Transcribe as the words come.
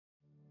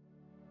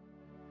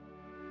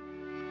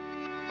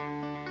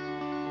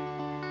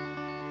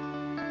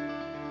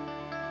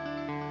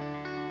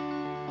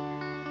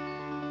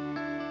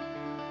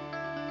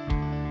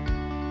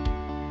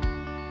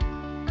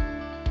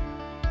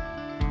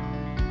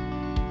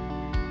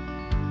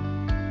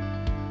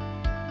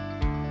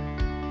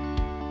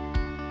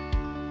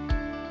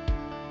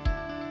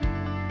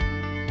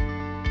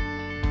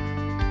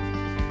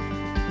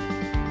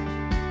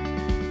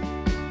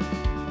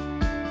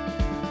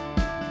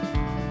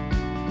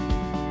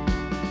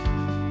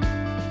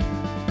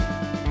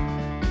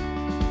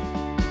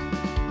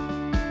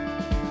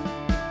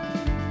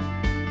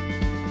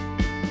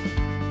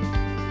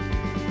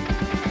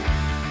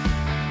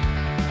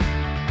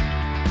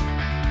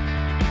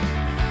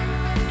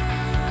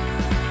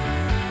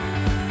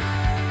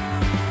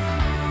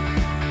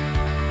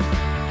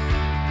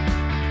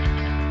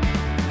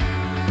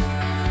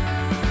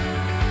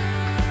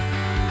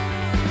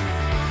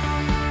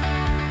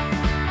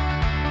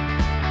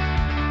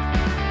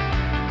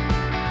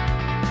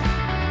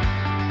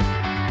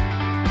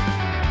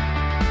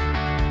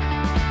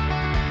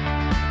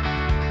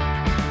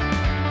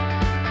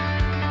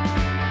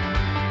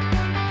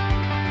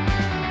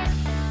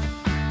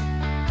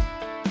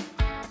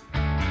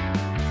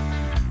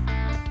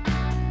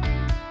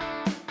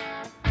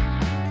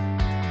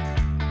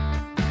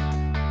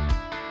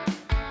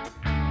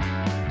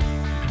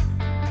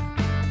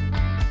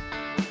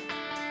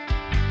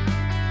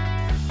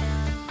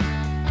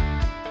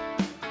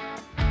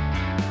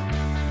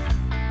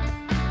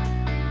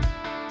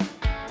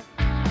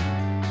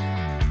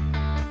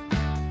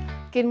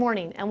Good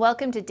morning and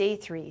welcome to Day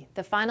 3,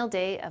 the final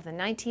day of the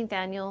 19th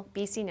Annual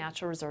BC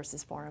Natural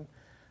Resources Forum.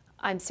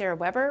 I'm Sarah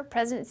Weber,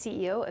 President and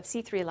CEO of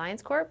C3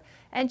 Alliance Corp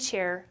and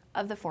Chair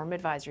of the Forum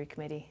Advisory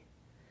Committee.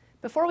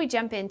 Before we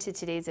jump into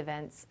today's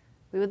events,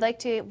 we would like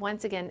to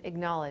once again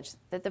acknowledge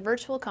that the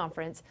virtual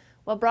conference,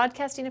 while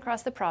broadcasting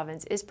across the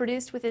province, is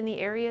produced within the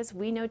areas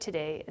we know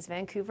today as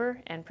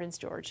Vancouver and Prince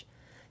George.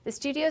 The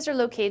studios are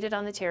located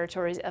on the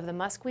territories of the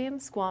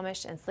Musqueam,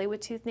 Squamish, and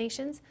Tsleil-Waututh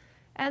Nations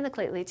and the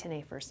Lheidli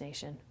T'enneh First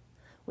Nation.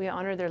 We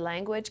honor their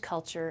language,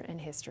 culture, and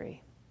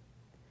history.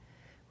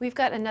 We've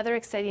got another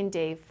exciting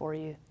day for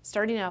you,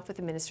 starting off with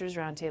the Ministers'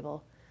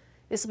 Roundtable.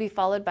 This will be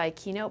followed by a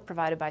keynote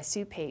provided by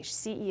Sue Page,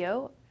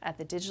 CEO at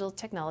the Digital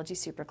Technology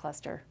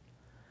Supercluster.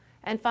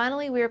 And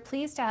finally, we are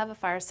pleased to have a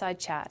fireside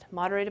chat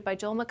moderated by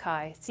Joel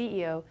Mackay,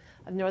 CEO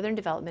of Northern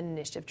Development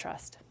Initiative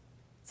Trust.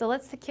 So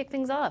let's kick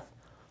things off.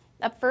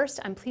 Up first,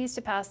 I'm pleased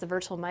to pass the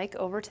virtual mic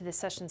over to this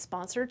session's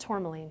sponsor,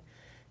 Tourmaline.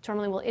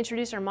 Tourmaline will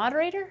introduce our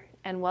moderator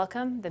and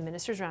welcome the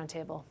Ministers'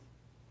 Roundtable.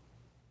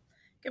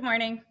 Good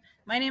morning.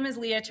 My name is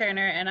Leah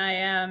Turner, and I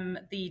am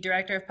the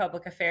Director of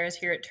Public Affairs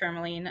here at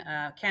Tourmaline,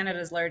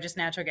 Canada's largest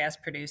natural gas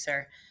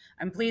producer.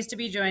 I'm pleased to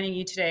be joining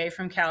you today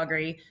from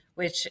Calgary,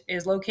 which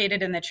is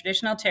located in the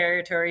traditional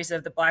territories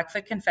of the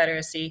Blackfoot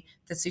Confederacy,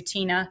 the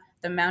Tsuut'ina,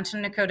 the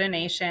Mountain Nakota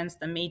Nations,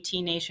 the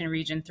Métis Nation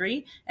Region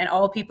 3, and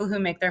all people who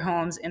make their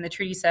homes in the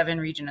Treaty 7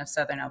 region of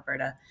Southern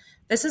Alberta.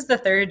 This is the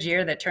third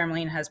year that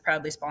Tourmaline has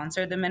proudly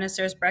sponsored the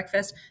Ministers'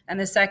 Breakfast, and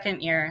the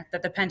second year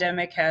that the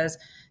pandemic has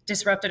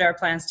disrupted our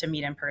plans to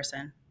meet in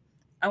person.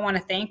 I want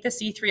to thank the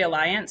C3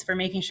 Alliance for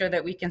making sure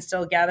that we can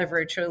still gather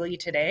virtually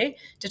today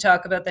to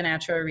talk about the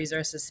natural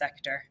resources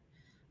sector.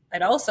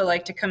 I'd also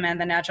like to commend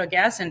the natural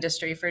gas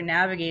industry for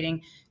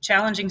navigating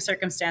challenging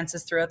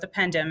circumstances throughout the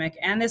pandemic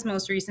and this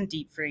most recent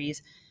deep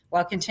freeze,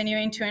 while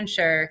continuing to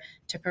ensure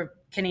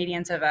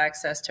Canadians have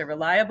access to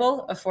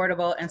reliable,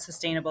 affordable, and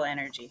sustainable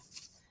energy.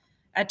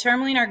 At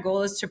Tourmaline, our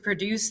goal is to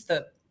produce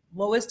the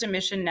lowest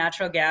emission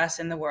natural gas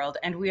in the world,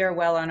 and we are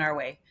well on our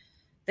way.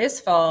 This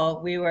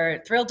fall, we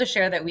were thrilled to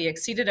share that we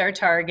exceeded our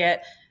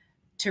target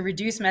to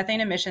reduce methane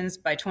emissions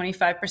by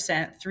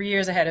 25%, 3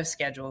 years ahead of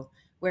schedule.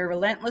 We're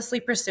relentlessly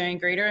pursuing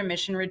greater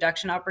emission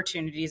reduction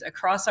opportunities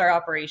across our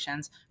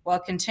operations while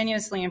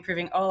continuously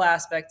improving all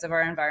aspects of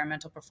our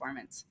environmental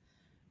performance.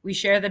 We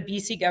share the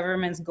BC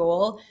government's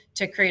goal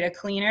to create a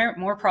cleaner,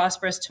 more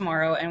prosperous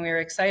tomorrow, and we are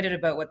excited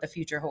about what the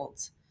future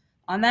holds.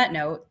 On that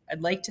note,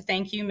 I'd like to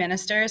thank you,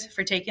 ministers,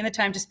 for taking the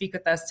time to speak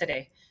with us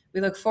today.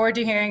 We look forward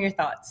to hearing your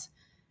thoughts.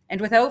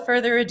 And without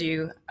further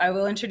ado, I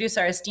will introduce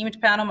our esteemed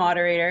panel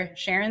moderator,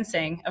 Sharon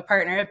Singh, a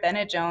partner at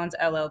Bennett Jones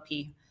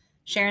LLP.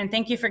 Sharon,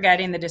 thank you for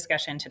guiding the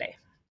discussion today.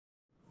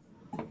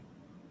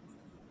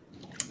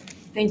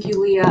 Thank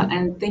you, Leah,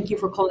 and thank you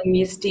for calling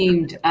me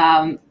esteemed.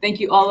 Thank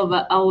you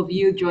all of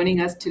you joining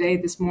us today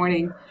this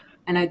morning.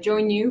 And I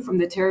join you from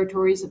the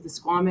territories of the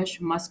Squamish,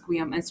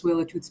 Musqueam, and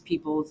Tsleil-Waututh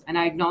peoples, and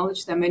I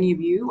acknowledge that many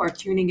of you are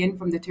tuning in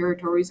from the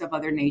territories of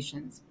other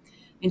nations.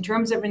 In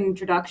terms of an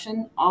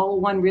introduction, all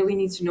one really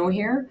needs to know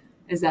here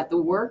is that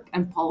the work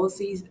and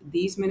policies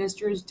these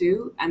ministers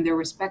do and their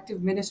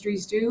respective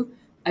ministries do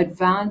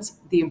advance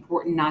the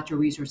important natural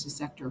resources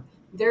sector.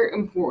 They're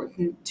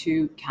important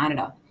to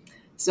Canada.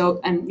 So,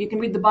 and you can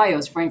read the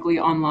bios, frankly,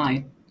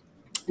 online.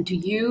 To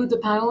you, the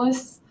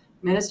panelists,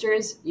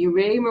 ministers, you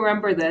may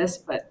remember this,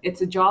 but it's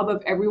a job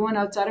of everyone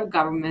outside of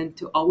government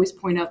to always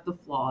point out the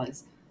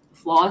flaws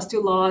to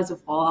laws, the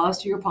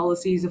flaws to your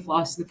policies, the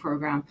flaws to the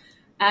program,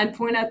 and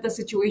point out the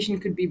situation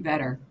could be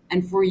better.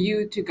 And for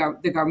you,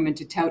 the government,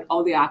 to tout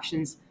all the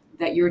actions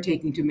that you're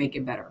taking to make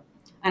it better.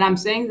 And I'm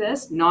saying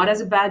this not as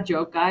a bad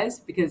joke, guys,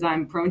 because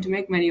I'm prone to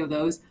make many of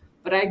those,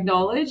 but I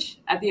acknowledge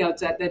at the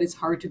outset that it's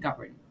hard to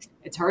govern.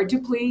 It's hard to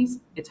please,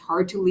 it's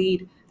hard to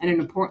lead, and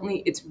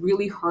importantly, it's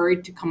really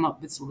hard to come up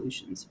with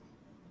solutions.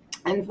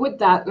 And with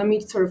that, let me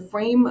sort of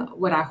frame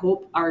what I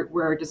hope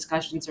where our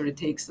discussion sort of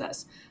takes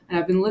us. And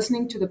I've been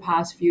listening to the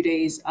past few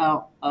days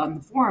on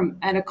the forum,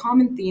 and a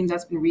common theme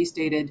that's been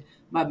restated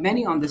by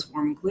many on this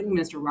forum, including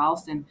Minister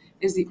Ralston,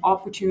 is the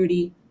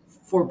opportunity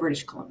for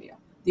British Columbia.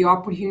 The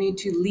opportunity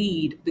to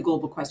lead the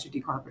global quest to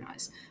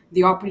decarbonize,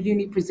 the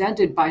opportunity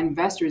presented by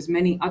investors,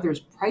 many others,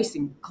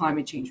 pricing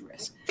climate change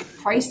risk,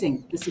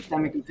 pricing the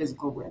systemic and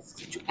physical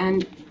risks,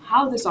 and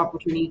how this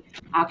opportunity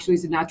actually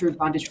is a natural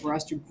advantage for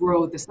us to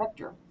grow the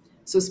sector.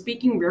 So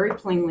speaking very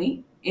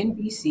plainly, in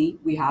BC,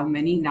 we have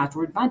many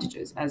natural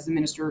advantages, as the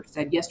minister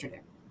said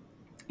yesterday,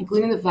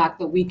 including the fact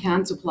that we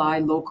can supply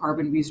low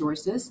carbon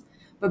resources,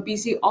 but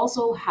BC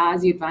also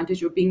has the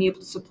advantage of being able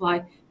to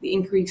supply the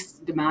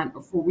increased demand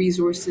for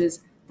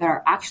resources that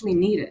are actually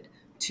needed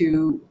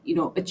to,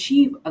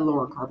 achieve a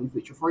lower carbon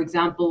future. For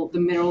example, the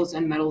minerals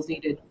and metals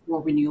needed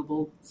for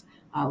renewables,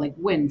 like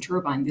wind,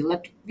 turbine, the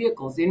electric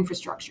vehicles, the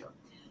infrastructure.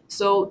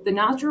 So the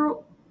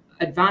natural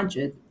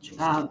advantage,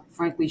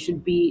 frankly,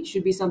 should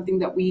be something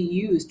that we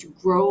use to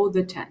grow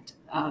the tent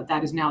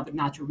that is now the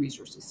natural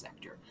resources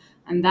sector.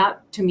 And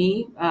that, to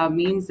me,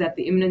 means that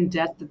the imminent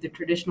death of the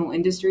traditional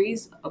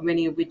industries, of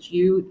many of which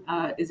you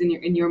is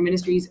in your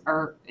ministries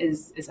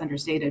is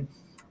understated.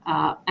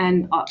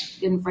 and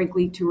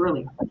frankly, too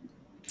early.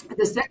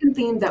 The second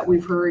theme that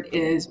we've heard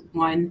is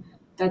one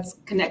that's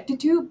connected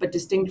to but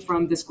distinct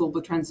from this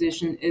global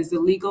transition is the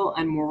legal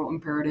and moral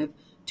imperative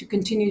to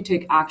continue to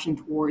take action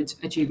towards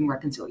achieving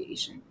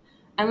reconciliation.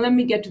 And let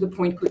me get to the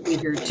point quickly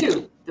here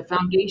too. The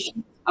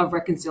foundation of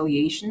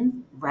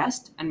reconciliation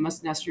rest and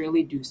must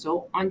necessarily do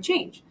so on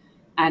change.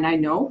 And I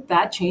know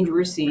that change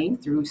we're seeing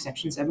through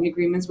Section 7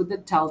 agreements with the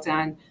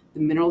Taltan, the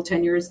mineral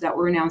tenures that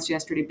were announced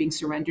yesterday being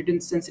surrendered in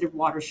sensitive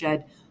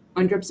watershed,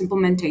 UNDRIPS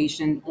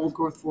implementation, old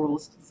growth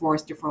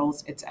forest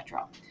deferrals,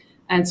 etc.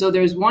 And so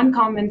there's one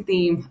common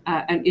theme,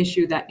 an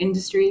issue that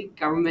industry,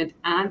 government,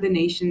 and the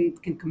nation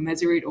can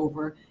commiserate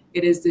over.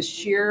 It is the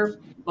sheer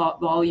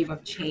volume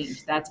of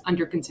change that's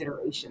under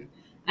consideration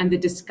and the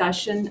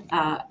discussion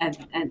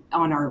and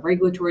on our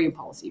regulatory and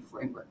policy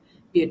framework,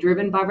 be it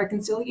driven by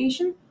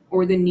reconciliation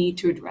or the need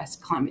to address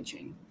climate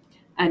change.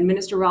 And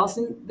Minister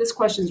Ralston, this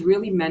question is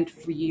really meant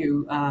for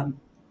you, and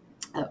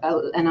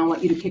I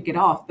want you to kick it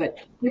off. But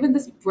given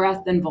this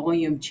breadth and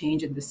volume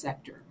change in the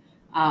sector,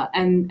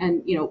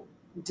 and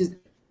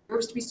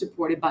deserves to be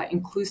supported by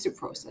inclusive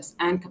process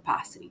and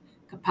capacity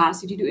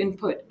to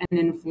input in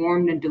an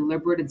informed and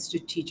deliberate and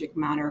strategic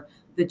manner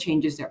the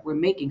changes that we're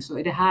making. So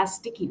it has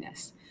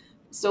stickiness.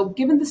 So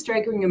given the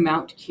staggering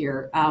amount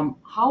here,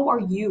 how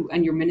are you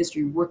and your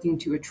ministry working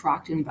to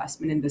attract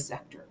investment in the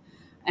sector?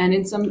 And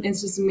in some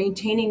instances,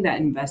 maintaining that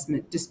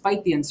investment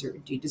despite the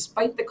uncertainty,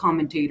 despite the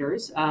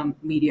commentators,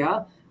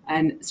 media,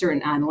 and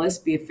certain analysts,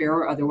 be it fair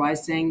or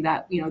otherwise, saying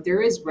that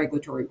there is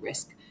regulatory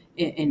risk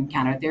in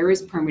Canada, there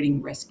is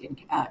permitting risk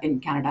in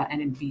Canada and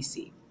in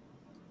BC.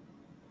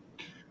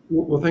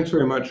 Well, thanks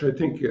very much. I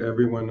think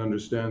everyone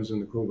understands in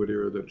the COVID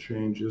era that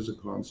change is a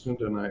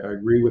constant, and I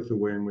agree with the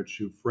way in which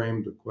you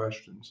framed the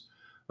questions.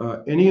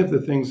 Any of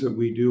the things that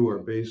we do are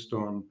based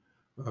on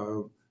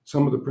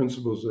some of the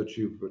principles that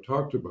you've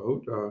talked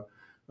about,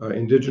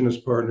 Indigenous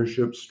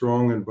partnerships,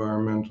 strong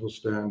environmental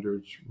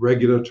standards,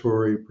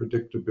 regulatory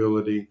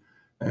predictability,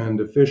 and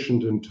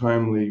efficient and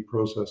timely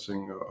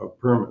processing of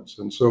permits.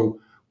 And so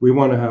we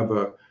want to have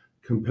a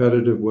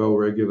competitive,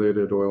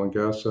 well-regulated oil and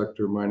gas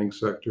sector, mining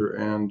sector,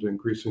 and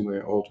increasingly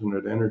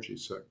alternate energy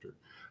sector.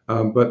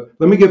 But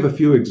let me give a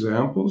few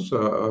examples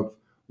of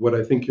what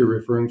I think you're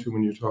referring to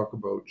when you talk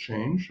about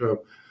change.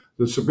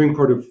 The Supreme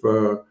Court of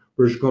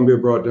British Columbia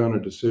brought down a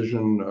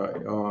decision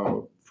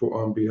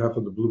on behalf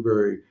of the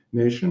Blueberry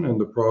Nation and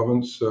the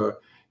province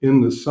in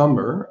the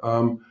summer,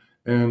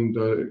 and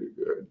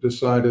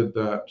decided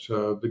that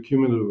the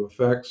cumulative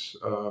effects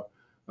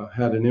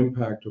had an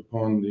impact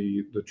upon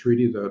the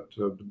treaty that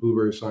the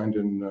Blueberry signed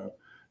in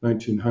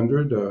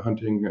 1900,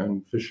 Hunting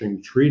and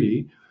Fishing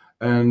Treaty,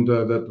 and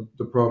that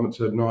the province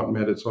had not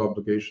met its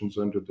obligations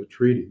under the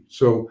treaty.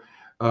 So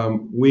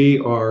we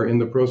are in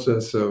the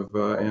process of,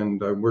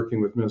 and I'm working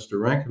with Minister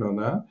Rankin on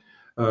that,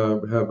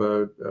 have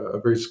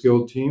a very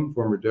skilled team,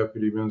 former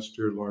Deputy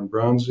Minister Lauren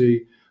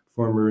Brownsey,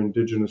 former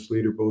Indigenous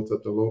leader both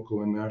at the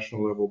local and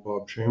national level,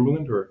 Bob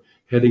Chamberlain, who are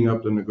heading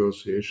up the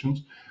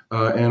negotiations.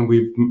 And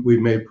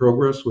we've made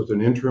progress with an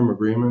interim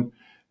agreement.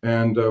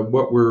 And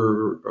what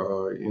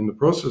we're in the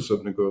process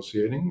of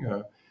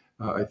negotiating,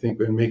 I think,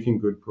 and making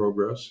good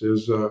progress,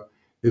 is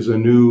a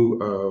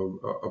new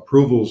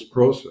approvals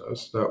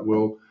process that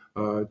will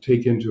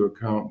take into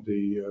account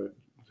the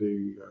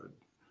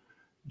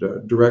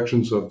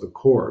directions of the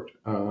court.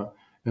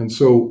 And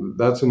so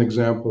that's an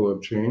example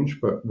of change,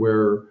 but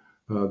where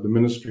the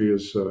ministry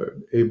is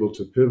able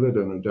to pivot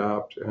and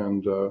adapt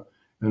and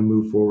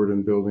move forward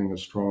in building a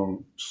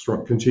strong,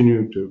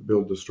 continuing to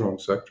build the strong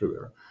sector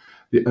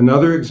there.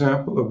 Another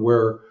example of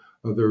where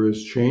there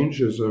is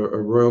change is a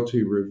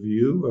royalty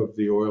review of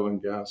the oil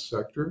and gas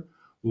sector,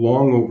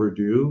 long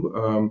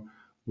overdue.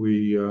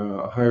 We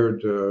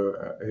hired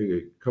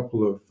a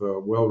couple of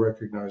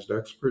well-recognized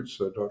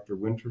experts, Dr.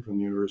 Winter from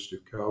the University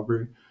of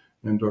Calgary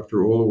and Dr.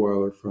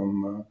 Olaweiler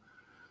from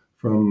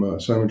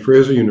Simon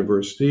Fraser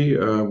University.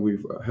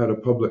 We've had a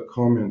public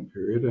comment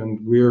period,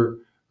 and we're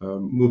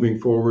moving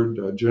forward.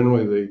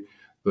 Generally,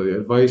 the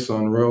advice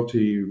on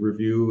royalty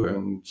review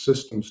and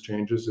systems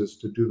changes is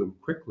to do them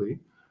quickly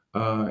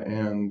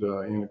and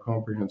in a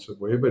comprehensive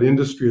way. But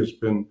industry has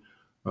been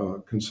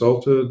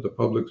consulted, the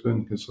public's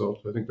been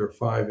consulted. I think there are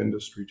 5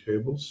 industry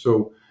tables.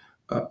 So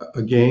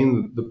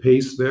again, the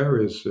pace there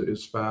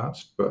is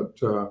fast, but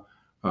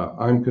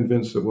I'm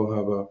convinced that we'll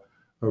have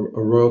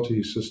a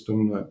royalty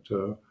system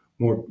that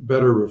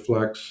better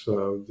reflects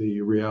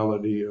the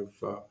reality of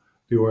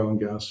the oil and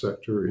gas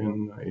sector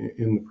in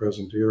the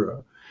present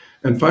era.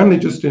 And finally,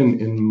 just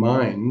in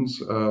mines,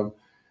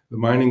 the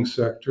mining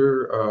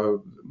sector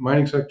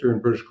in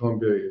British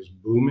Columbia is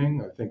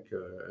booming. I think,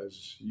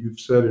 as you've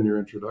said in your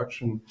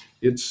introduction,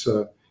 it's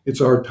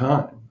our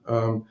time.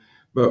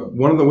 But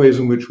one of the ways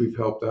in which we've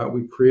helped that,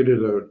 we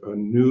created a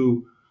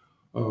new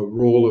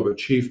role of a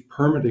chief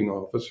permitting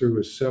officer who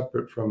is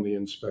separate from the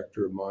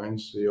inspector of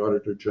mines. The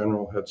Auditor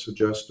General had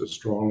suggested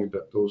strongly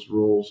that those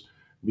roles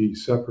be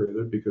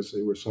separated because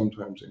they were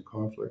sometimes in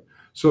conflict.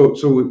 So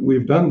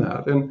we've done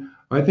that, and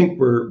I think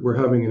we're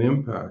having an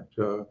impact.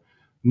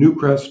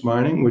 Newcrest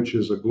Mining, which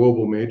is a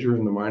global major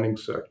in the mining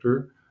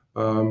sector,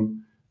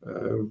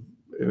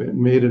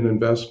 made an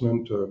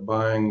investment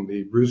buying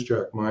the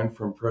Brucejack mine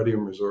from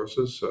Pretium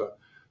Resources,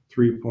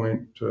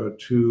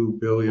 3.2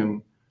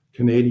 billion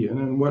Canadian.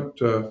 And what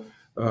the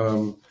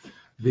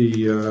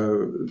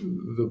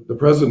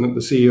president,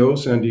 the CEO,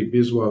 Sandeep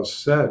Biswas,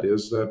 said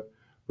is that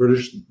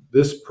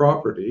this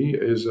property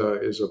is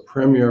a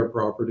premier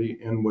property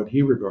in what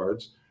he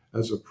regards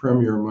as a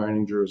premier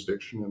mining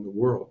jurisdiction in the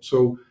world.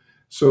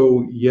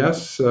 So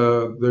yes,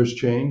 there's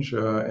change,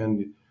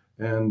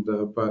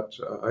 but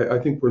I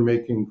think we're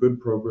making good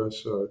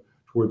progress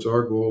towards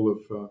our goal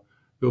of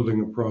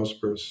building a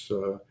prosperous,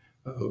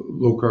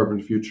 low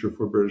carbon future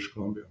for British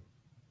Columbia.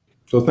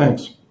 So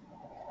thanks.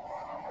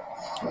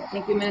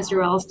 Thank you, Minister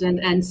Ralston.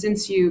 And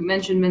since you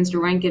mentioned Minister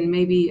Rankin,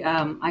 maybe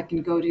I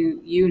can go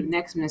to you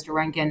next, Minister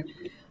Rankin.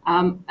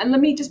 And let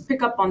me just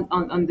pick up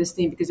on this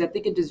theme, because I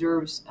think it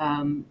deserves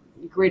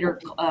greater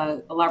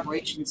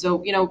elaboration.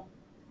 So,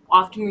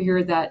 often we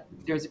hear that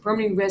there's a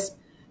permitting risk,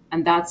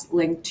 and that's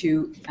linked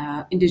to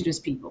Indigenous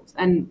peoples.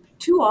 And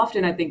too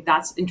often, I think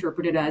that's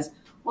interpreted as,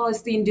 well,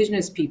 it's the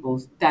Indigenous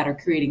peoples that are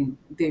creating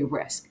the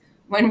risk.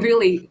 When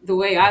really, the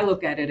way I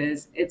look at it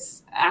is,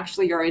 it's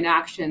actually our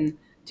inaction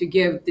to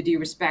give the due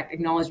respect,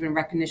 acknowledgement, and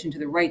recognition to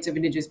the rights of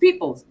Indigenous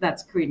peoples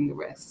that's creating the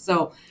risk.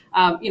 So,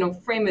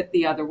 frame it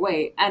the other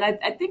way. And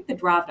I think the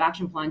draft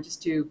action plan,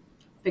 just to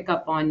pick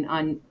up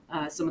on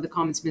some of the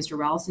comments Mr.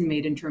 Ralston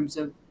made in terms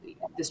of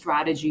the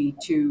strategy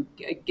to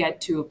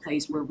get to a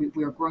place where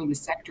we are growing the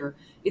sector,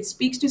 it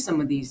speaks to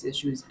some of these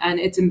issues, and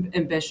it's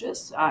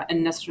ambitious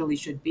and necessarily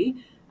should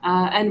be,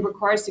 and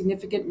requires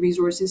significant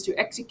resources to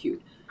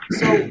execute.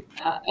 So,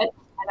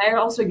 and I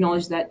also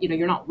acknowledge that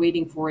you're not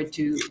waiting for it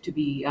to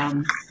be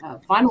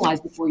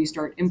finalized before you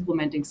start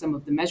implementing some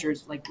of the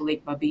measures like the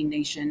Lake Babine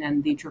Nation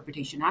and the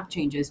Interpretation Act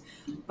changes.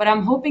 But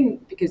I'm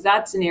hoping, because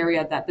that's an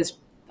area that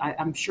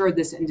I'm sure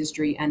this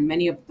industry and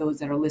many of those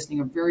that are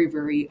listening are very,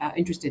 very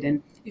interested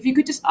in. If you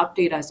could just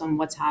update us on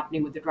what's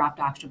happening with the draft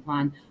action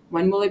plan,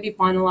 when will it be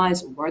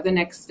finalized? What are the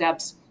next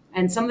steps?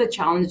 And some of the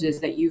challenges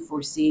that you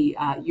foresee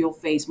you'll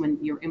face when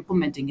you're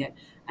implementing it,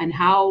 and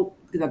how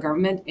the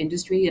government,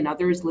 industry, and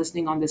others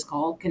listening on this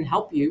call can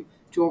help you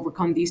to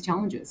overcome these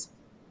challenges.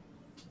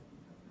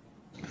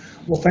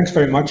 Well, thanks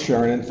very much,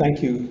 Sharon, and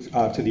thank you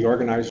to the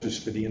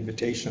organizers for the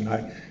invitation.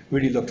 I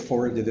really looked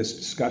forward to this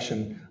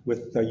discussion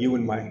with you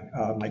and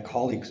my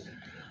colleagues.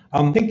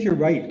 I think you're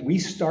right. We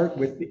start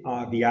with the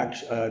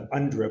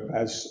UNDRIP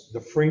as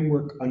the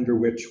framework under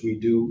which we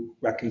do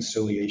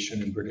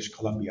reconciliation in British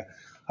Columbia.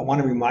 I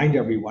want to remind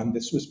everyone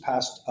this was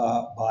passed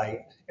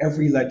by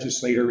every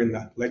legislator in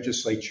the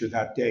legislature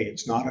that day.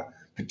 It's not a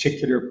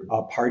particular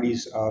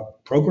party's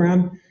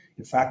program.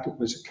 In fact, it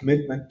was a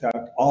commitment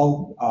that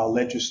all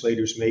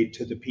legislators made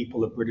to the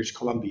people of British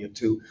Columbia,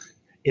 to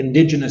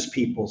Indigenous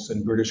peoples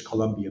in British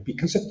Columbia,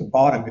 because at the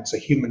bottom, it's a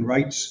human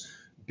rights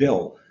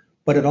bill.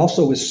 But it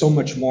also is so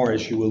much more,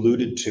 as you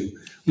alluded to.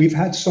 We've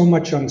had so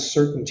much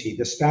uncertainty.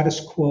 The status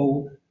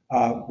quo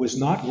was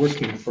not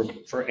working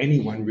for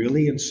anyone,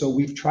 really. And so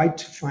we've tried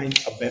to find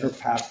a better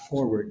path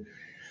forward.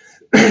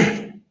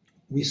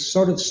 We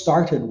sort of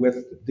started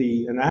with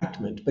the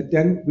enactment, but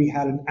then we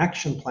had an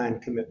action plan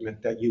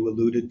commitment that you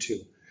alluded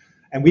to.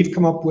 And we've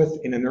come up with,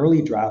 in an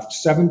early draft,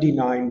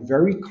 79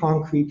 very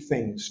concrete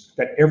things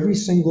that every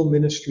single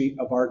ministry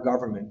of our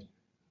government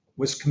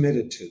was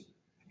committed to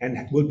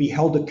and will be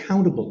held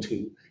accountable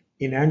to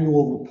in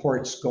annual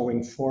reports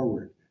going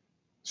forward.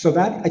 So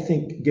that, I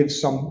think, gives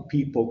some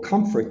people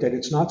comfort that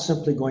it's not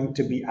simply going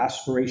to be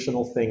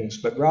aspirational things,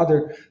 but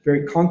rather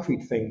very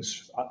concrete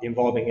things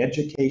involving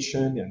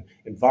education and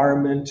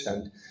environment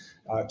and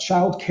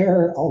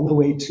childcare, all the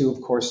way to,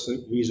 of course,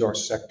 the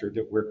resource sector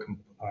that we're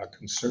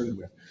concerned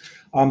with.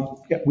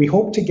 We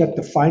hope to get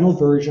the final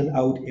version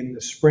out in the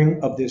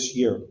spring of this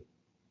year.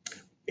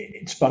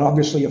 It's but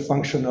obviously a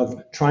function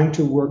of trying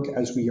to work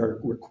as we are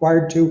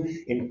required to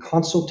in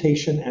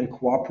consultation and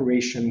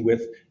cooperation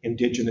with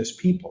Indigenous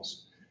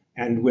peoples.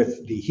 And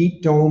with the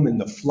heat dome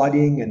and the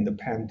flooding and the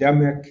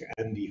pandemic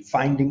and the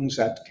findings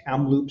at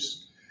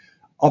Kamloops,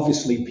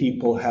 obviously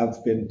people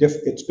have been,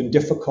 it's been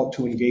difficult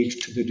to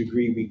engage to the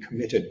degree we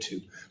committed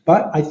to.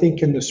 But I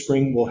think in the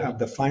spring we'll have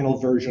the final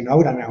version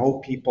out, and I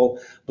hope people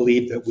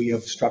believe that we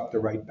have struck the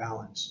right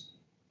balance.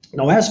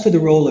 Now, as for the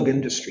role of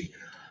industry,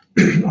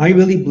 I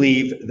really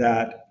believe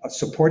that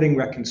supporting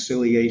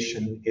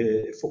reconciliation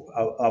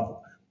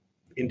of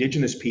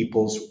Indigenous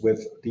peoples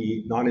with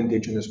the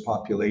non-Indigenous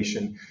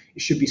population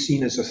should be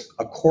seen as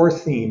a core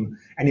theme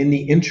and in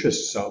the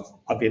interests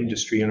of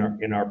industry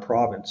in our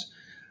province.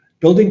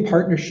 Building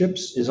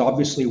partnerships is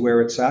obviously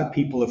where it's at.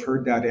 People have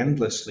heard that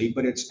endlessly,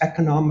 but it's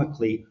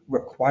economically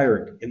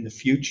required in the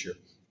future.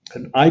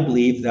 And I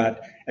believe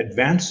that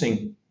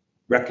advancing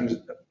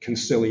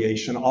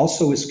reconciliation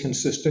also is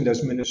consistent,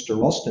 as Minister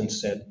Ralston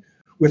said,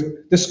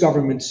 with this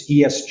government's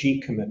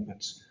ESG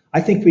commitments.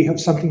 I think we have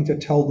something to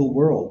tell the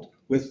world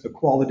with the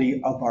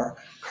quality of our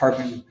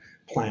carbon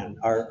plan,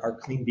 our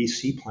Clean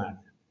BC plan.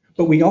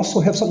 but we also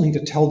have something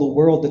to tell the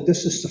world that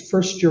this is the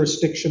first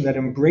jurisdiction that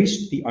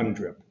embraced the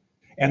UNDRIP,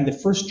 and the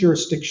first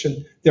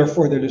jurisdiction,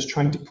 therefore, that is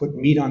trying to put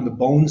meat on the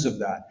bones of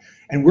that,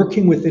 and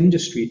working with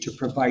industry to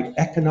provide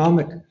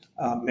economic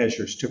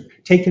measures to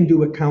take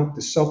into account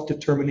the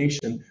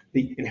self-determination,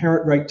 the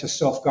inherent right to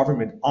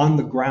self-government on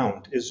the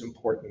ground is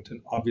important,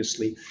 and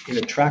obviously in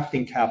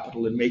attracting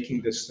capital and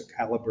making this the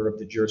caliber of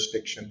the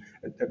jurisdiction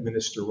that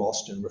Minister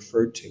Ralston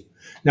referred to.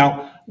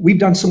 Now, we've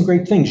done some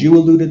great things. You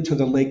alluded to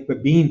the Lake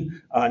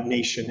Babine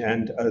Nation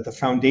and the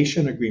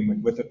Foundation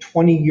Agreement with a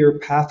 20-year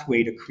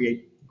pathway to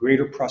create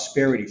greater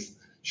prosperity,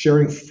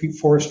 sharing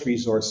forest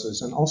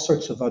resources, and all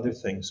sorts of other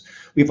things.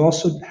 We've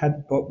also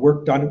had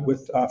work done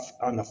with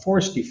on the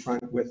forestry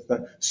front with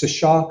the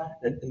Sisha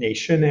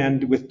Nation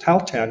and with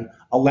Tahltan,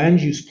 a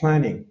land use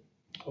planning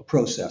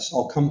process.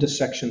 I'll come to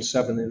Section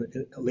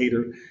 7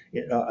 later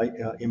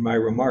in my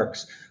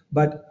remarks.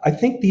 But I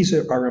think these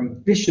are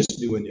ambitious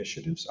new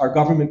initiatives. Our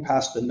government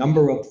passed a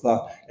number of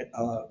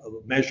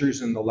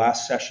measures in the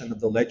last session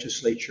of the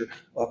legislature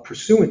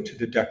pursuant to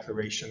the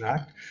Declaration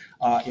Act,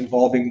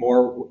 involving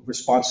more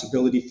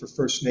responsibility for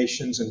First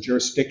Nations and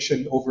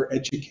jurisdiction over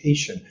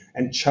education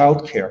and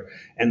childcare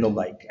and the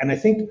like. And I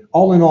think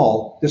all in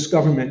all, this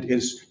government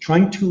is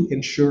trying to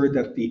ensure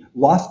that the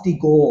lofty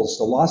goals,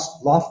 the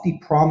lofty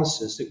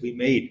promises that we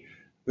made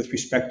with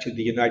respect to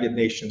the United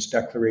Nations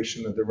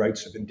Declaration of the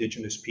Rights of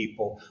Indigenous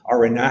People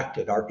are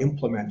enacted, are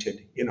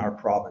implemented in our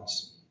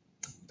province.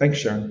 Thanks,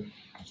 Sharon.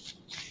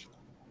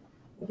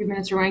 Thank you,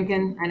 Minister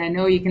Rankin. And I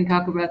know you can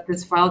talk about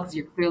this file because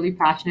you're clearly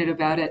passionate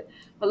about it.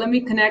 But let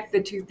me connect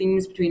the two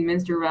themes between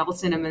Minister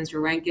Ralston and Minister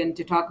Rankin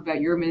to talk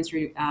about your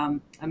ministry,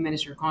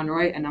 Minister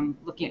Conroy. And I'm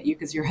looking at you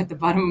because you're at the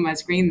bottom of my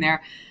screen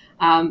there.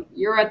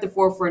 You're at the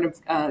forefront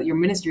of your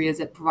ministry is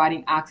at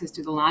providing access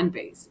to the land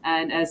base.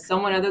 And as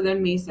someone other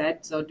than me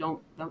said, so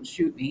don't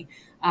shoot me,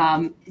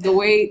 the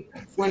way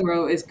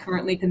Flinro is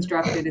currently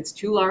constructed, it's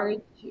too large,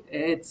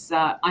 it's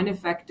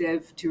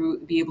ineffective to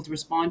be able to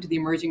respond to the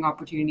emerging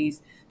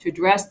opportunities, to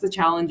address the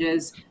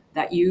challenges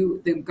that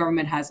the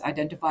government has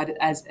identified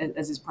as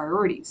its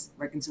priorities: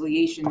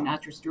 reconciliation,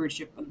 natural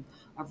stewardship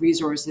of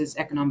resources,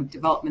 economic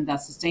development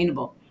that's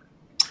sustainable.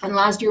 And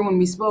last year when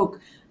we spoke,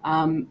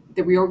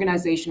 the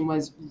reorganization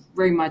was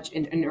very much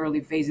in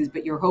early phases,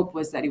 but your hope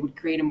was that it would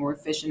create a more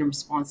efficient and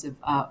responsive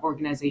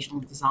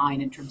organizational design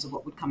in terms of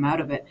what would come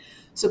out of it.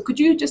 So could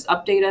you just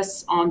update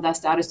us on the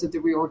status of the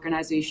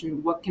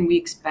reorganization? What can we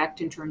expect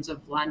in terms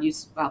of land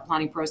use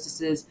planning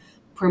processes,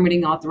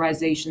 permitting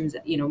authorizations?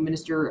 You know,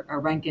 Minister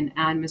Rankin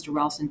and Mr.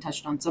 Ralston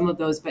touched on some of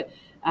those, but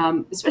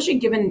especially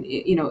given,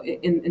 you know,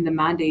 in the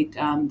mandate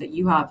that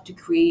you have to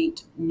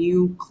create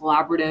new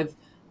collaborative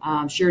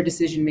shared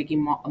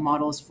decision-making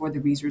models for the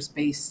resource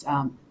base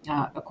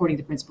according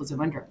to the principles of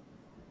UNDRIP.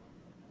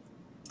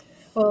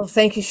 Well,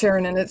 thank you,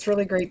 Sharon, and it's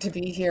really great to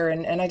be here.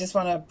 And I just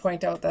want to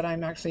point out that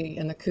I'm actually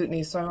in the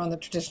Kootenay, so I'm on the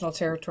traditional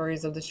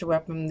territories of the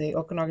Shewepem, the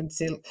Okanagan,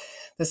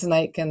 the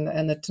Snake, and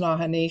the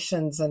Ktunaxa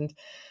Nations.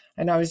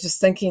 And I was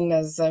just thinking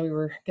as we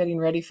were getting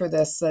ready for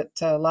this that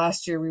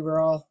last year we were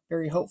all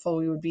very hopeful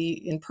we would be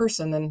in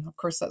person, and of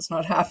course that's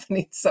not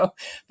happening. So,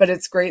 but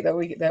it's great that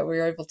we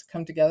were able to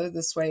come together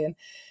this way.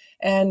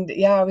 And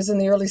yeah, I was in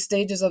the early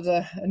stages of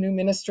a new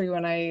ministry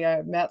when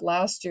I met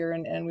last year,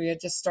 and we had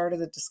just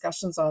started the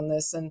discussions on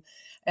this.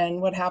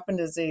 And what happened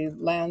is a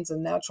Lands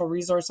and Natural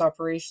Resource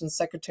Operations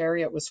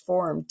Secretariat was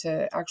formed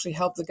to actually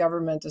help the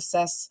government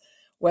assess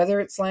whether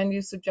its land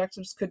use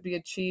objectives could be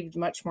achieved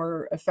much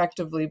more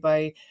effectively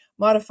by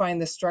modifying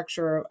the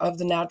structure of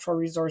the natural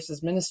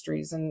resources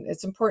ministries. And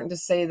it's important to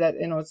say that,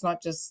 you know, it's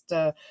not just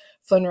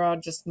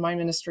FLNRA, just my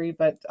ministry,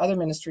 but other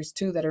ministries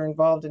too that are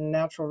involved in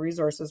natural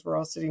resources. We're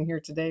all sitting here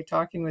today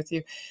talking with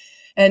you.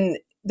 And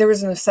there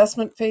was an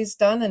assessment phase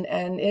done,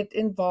 and it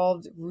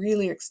involved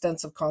really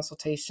extensive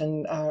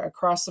consultation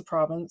across the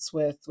province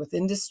with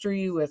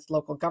industry, with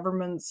local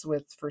governments,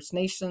 with First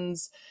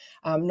Nations,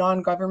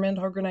 non-government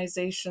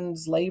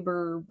organizations,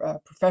 labor,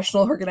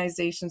 professional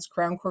organizations,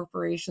 crown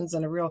corporations,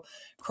 and a real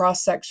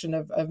cross-section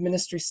of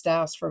ministry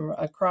staffs from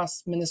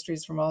across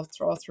ministries from all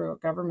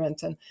throughout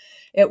government. And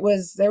there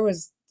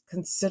was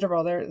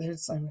considerable,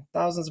 there's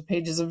thousands of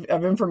pages of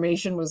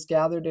information was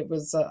gathered. It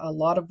was a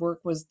lot of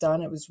work was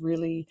done. It was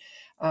really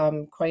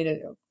quite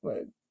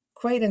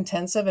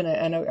intensive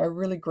and a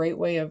really great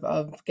way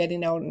of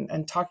getting out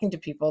and talking to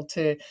people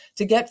to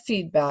get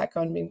feedback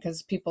on,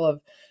 because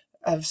people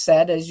have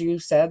said, as you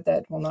said,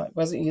 that, well, it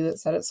wasn't you that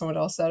said it, someone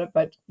else said it,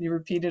 but you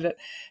repeated it,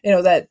 you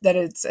know, that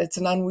it's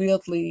an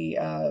unwieldy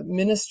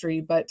ministry,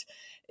 but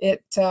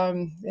it,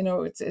 you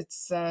know,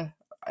 it's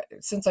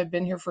since I've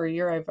been here for a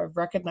year, I've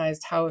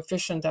recognized how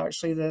efficient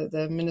actually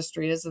the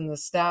ministry is and the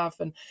staff.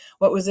 And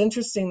what was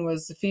interesting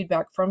was the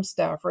feedback from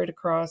staff right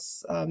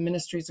across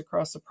ministries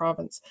across the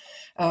province,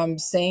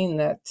 saying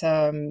that,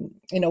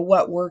 you know,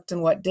 what worked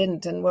and what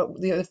didn't. And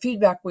what the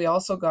feedback we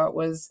also got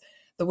was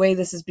the way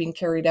this is being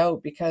carried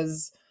out,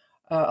 because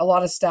A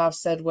lot of staff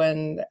said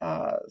when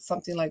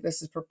something like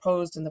this is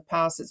proposed in the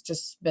past, it's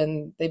just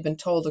they've been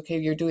told, okay,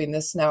 you're doing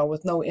this now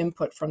with no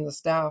input from the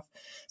staff.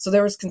 So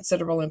there was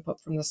considerable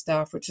input from the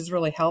staff, which has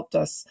really helped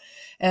us.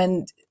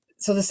 And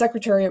so the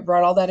Secretariat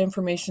brought all that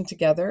information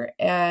together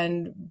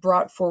and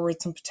brought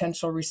forward some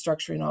potential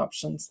restructuring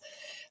options.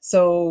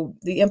 So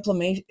the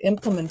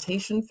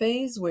implementation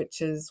phase,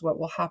 which is what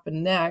will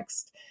happen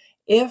next,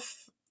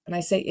 and I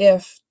say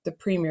if the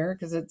Premier,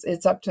 because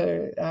it's up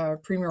to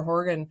Premier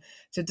Horgan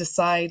to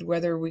decide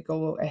whether we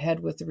go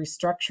ahead with the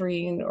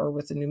restructuring or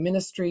with the new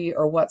ministry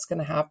or what's going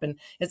to happen.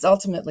 It's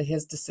ultimately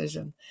his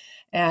decision.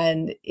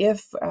 And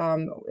if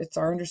it's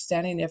our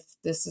understanding, if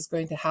this is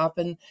going to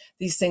happen,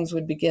 these things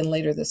would begin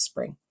later this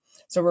spring.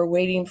 So we're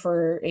waiting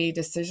for a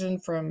decision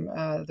from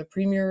the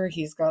Premier.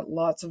 He's got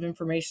lots of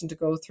information to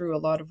go through, a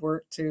lot of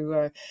work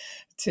to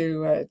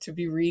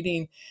be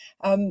reading.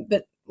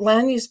 But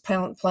land use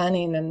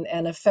planning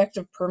and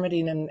effective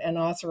permitting and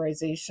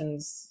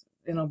authorizations,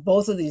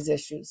 both of these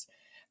issues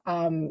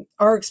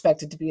are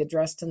expected to be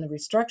addressed in the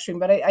restructuring.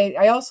 But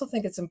I also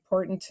think it's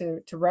important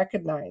to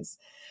recognize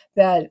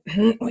that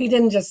we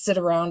didn't just sit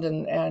around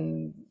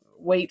and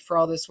wait for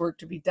all this work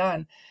to be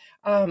done.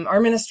 Our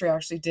ministry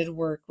actually did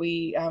work.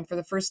 We, for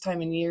the first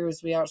time in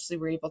years, we actually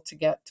were able to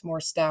get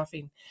more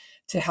staffing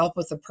to help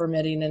with the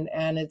permitting.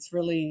 And it's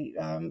really,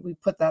 we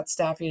put that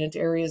staffing into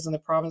areas in the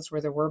province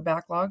where there were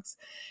backlogs.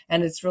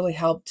 And it's really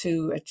helped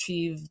to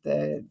achieve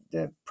the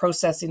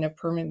processing of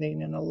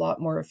permitting in a lot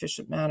more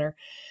efficient manner.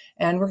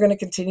 And we're going to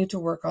continue to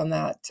work on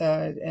that.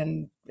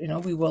 And,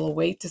 we will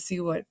await to see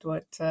what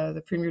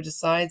the Premier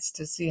decides,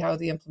 to see how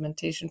the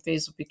implementation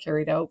phase will be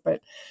carried out. But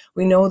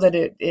we know that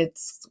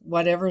it's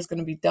whatever is going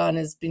to be done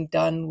is being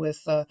done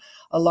with a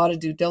lot of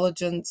due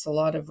diligence, a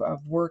lot of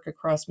work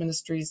across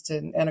ministries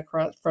and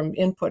across from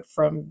input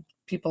from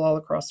people all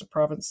across the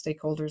province,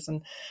 stakeholders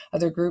and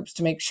other groups,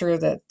 to make sure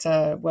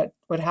that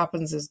what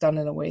happens is done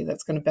in a way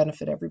that's going to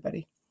benefit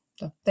everybody.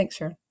 So thanks,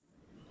 Sharon.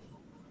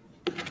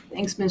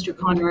 Thanks, Mr.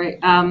 Conroy.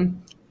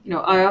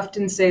 I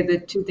often say the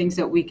two things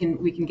that we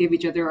can give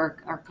each other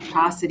are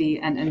capacity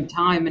and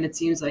time, and it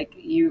seems like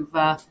you've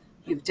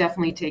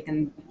definitely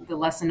taken the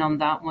lesson on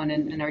that one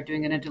and are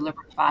doing it in a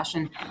deliberate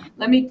fashion.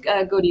 Let me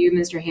go to you,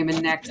 Mr.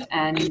 Heyman, next,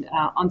 and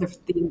on the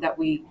theme that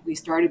we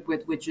started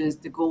with, which is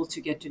the goal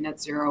to get to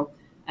net zero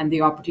and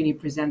the opportunity it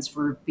presents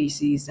for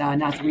BC's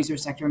natural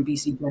resource sector and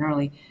BC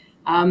generally.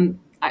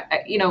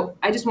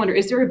 I just wonder,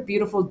 is there a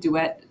beautiful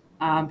duet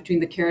between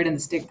the carrot and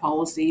the stick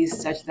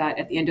policies, such that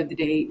at the end of the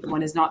day,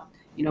 one is not,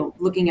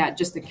 looking at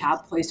just the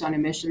cap placed on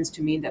emissions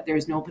to mean that there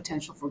is no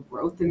potential for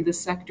growth in this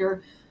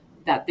sector,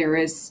 that there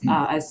is,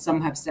 as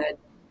some have said,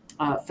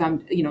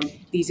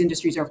 these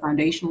industries are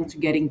foundational to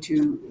getting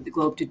to the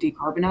globe to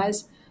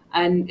decarbonize.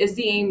 And is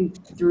the aim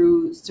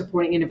through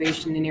supporting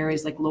innovation in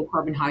areas like low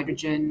carbon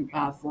hydrogen,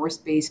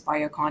 forest-based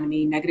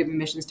bioeconomy, negative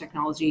emissions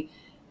technology,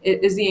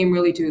 is the aim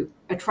really to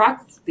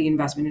attract the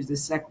investment into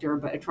this sector,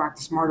 but attract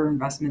the smarter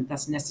investment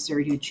that's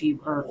necessary to achieve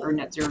our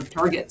net zero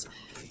targets?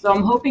 So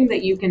I'm hoping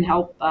that you can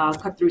help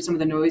cut through some of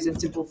the noise and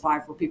simplify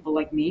for people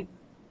like me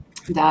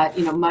that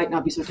might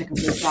not be so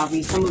technically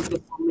savvy some of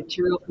the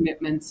material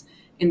commitments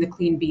in the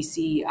Clean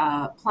BC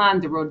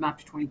plan, the roadmap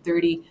to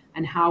 2030,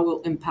 and how it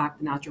will impact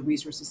the natural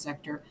resources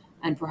sector,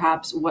 and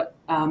perhaps what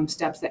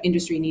steps that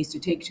industry needs to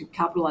take to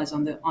capitalize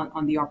on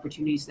the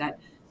opportunities that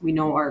we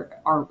know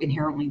are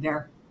inherently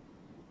there.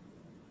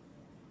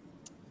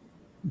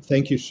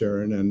 Thank you,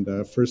 Sharon.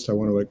 And first, I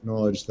want to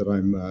acknowledge that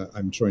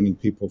I'm joining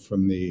people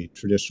from the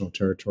traditional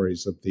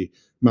territories of the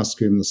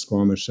Musqueam, the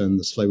Squamish, and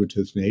the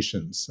Tsleil-Waututh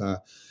nations.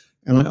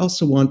 And I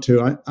also want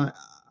to,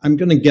 I'm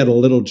going to get a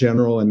little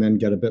general and then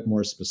get a bit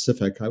more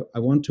specific. I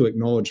want to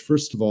acknowledge,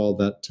 first of all,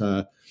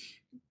 that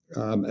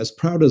as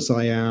proud as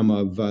I am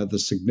of the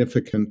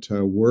significant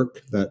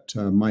work that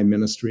my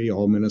ministry,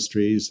 all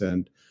ministries,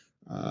 and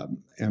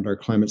our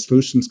Climate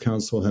Solutions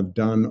Council have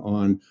done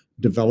on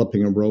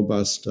developing a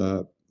robust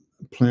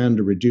plan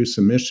to reduce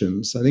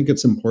emissions, I think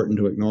it's important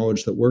to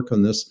acknowledge that work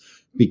on this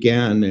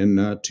began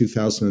in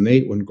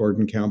 2008 when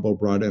Gordon Campbell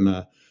brought in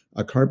a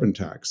carbon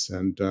tax.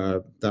 And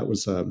that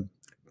was a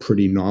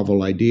pretty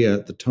novel idea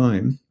at the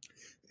time.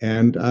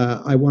 And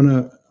I want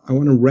to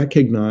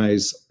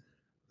recognize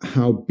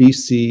how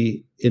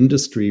BC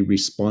industry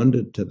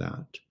responded to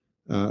that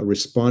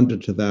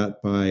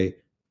by,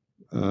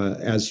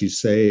 as you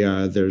say,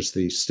 there's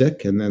the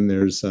stick and then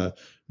there's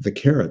the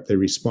carrot. They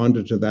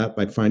responded to that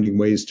by finding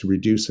ways to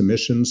reduce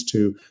emissions,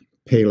 to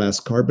pay less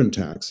carbon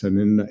tax.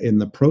 And in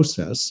the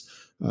process,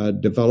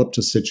 developed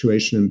a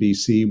situation in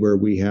BC where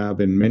we have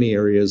in many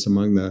areas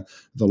among the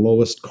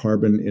lowest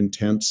carbon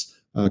intense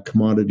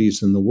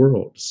commodities in the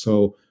world.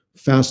 So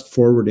fast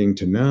forwarding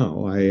to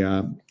now,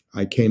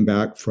 I came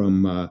back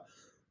from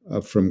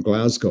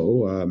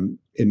Glasgow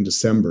in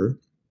December,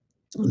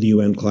 the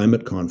UN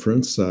Climate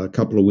Conference. A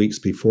couple of weeks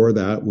before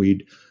that,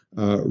 we'd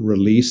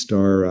released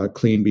our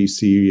Clean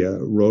BC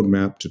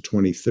roadmap to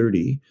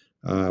 2030,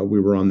 We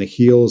were on the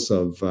heels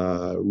of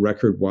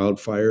record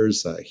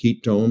wildfires,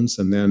 heat domes,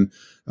 and then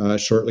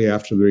shortly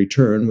after the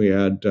return, we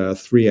had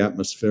 3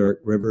 atmospheric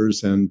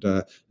rivers and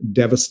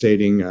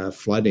devastating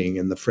flooding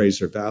in the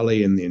Fraser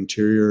Valley, in the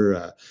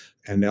interior,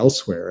 and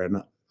elsewhere.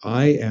 And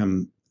I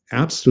am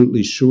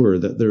absolutely sure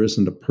that there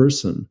isn't a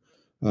person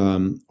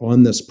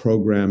on this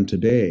program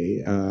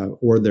today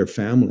or their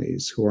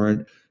families who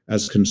aren't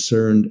as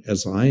concerned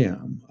as I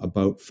am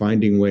about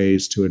finding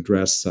ways to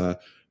address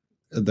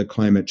the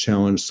climate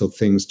challenge so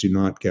things do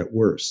not get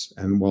worse.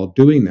 And while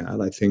doing that,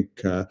 I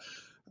think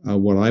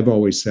what I've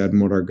always said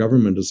and what our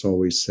government has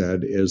always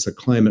said is a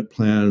climate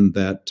plan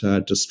that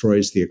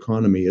destroys the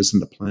economy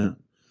isn't a plan.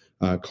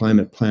 A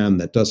climate plan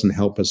that doesn't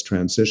help us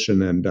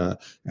transition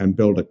and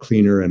build a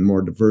cleaner and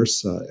more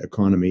diverse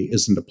economy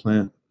isn't a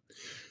plan.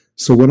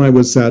 So when I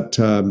was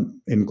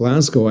in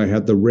Glasgow, I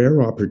had the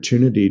rare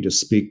opportunity to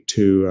speak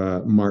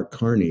to Mark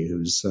Carney,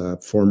 who's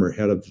former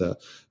head of the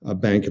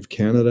Bank of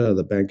Canada,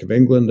 the Bank of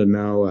England, and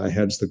now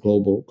heads the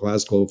global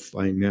Glasgow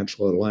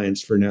Financial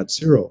Alliance for Net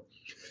Zero.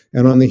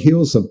 And on the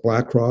heels of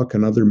BlackRock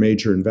and other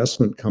major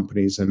investment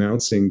companies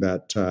announcing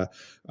that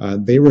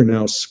they were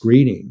now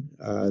screening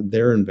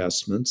their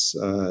investments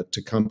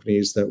to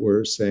companies that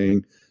were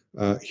saying,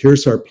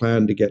 here's our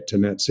plan to get to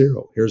net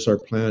zero. Here's our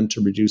plan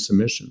to reduce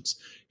emissions.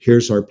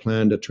 Here's our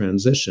plan to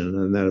transition.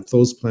 And that if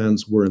those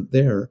plans weren't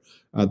there,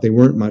 they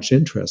weren't much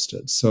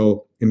interested.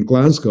 So in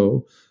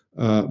Glasgow,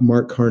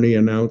 Mark Carney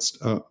announced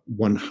a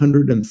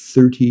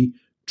 $130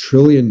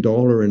 trillion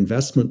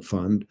investment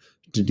fund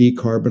to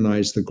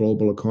decarbonize the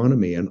global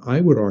economy. And I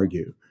would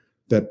argue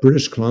that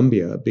British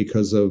Columbia,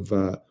 because of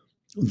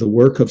the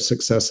work of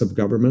successive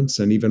governments,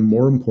 and even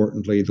more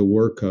importantly, the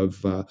work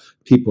of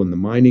people in the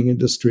mining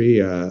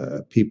industry,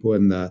 people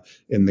in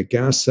the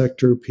gas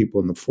sector, people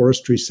in the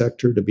forestry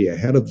sector, to be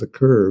ahead of the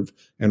curve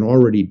and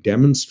already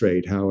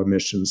demonstrate how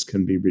emissions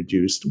can be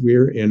reduced,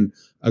 we're in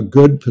a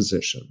good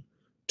position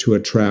to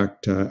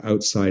attract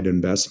outside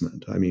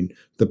investment. I mean,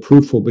 the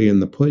proof will be in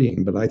the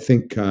pudding, but I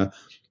think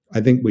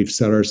we've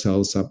set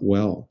ourselves up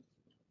well.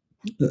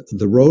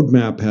 The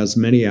roadmap has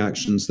many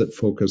actions that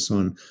focus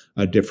on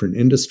different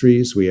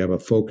industries. We have a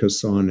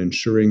focus on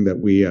ensuring that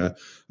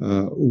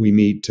we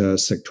meet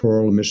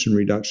sectoral emission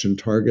reduction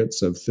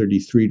targets of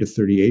 33 to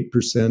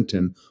 38%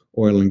 in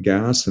oil and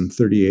gas and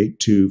 38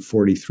 to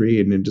 43%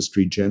 in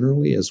industry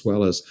generally, as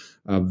well as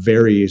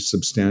very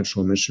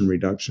substantial emission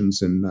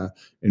reductions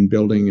in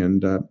building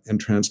and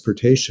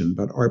transportation.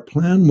 But our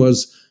plan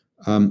was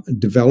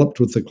developed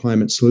with the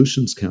Climate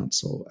Solutions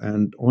Council.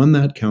 And on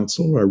that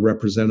council are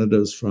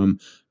representatives from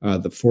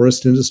the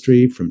forest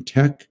industry, from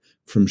tech,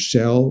 from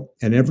Shell,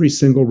 and every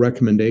single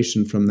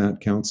recommendation from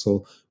that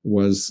council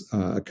was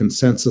a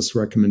consensus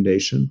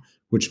recommendation,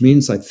 which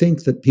means I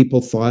think that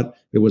people thought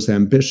it was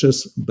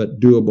ambitious but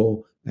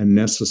doable and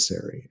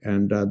necessary.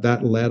 And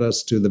that led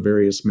us to the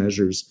various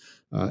measures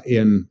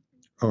in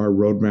our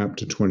roadmap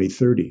to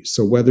 2030.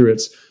 So whether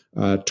it's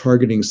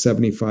targeting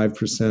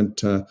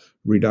 75%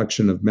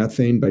 reduction of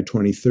methane by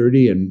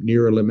 2030 and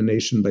near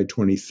elimination by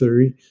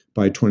 2030,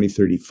 by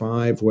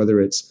 2035, whether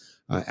it's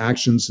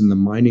actions in the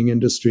mining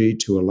industry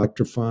to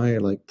electrify,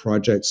 like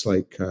projects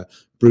like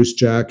Bruce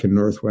Jack in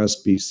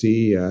Northwest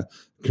BC,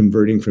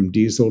 converting from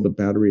diesel to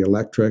battery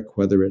electric,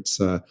 whether it's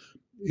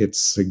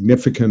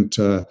significant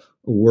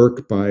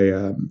work by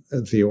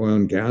the oil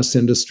and gas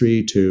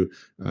industry to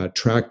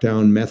track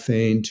down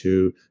methane,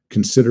 to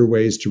consider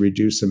ways to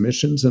reduce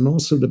emissions, and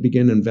also to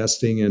begin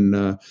investing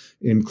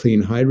in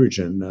clean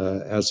hydrogen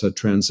as a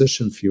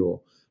transition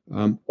fuel.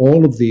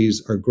 All of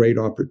these are great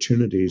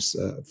opportunities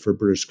for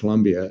British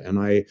Columbia, and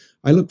I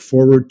look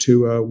forward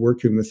to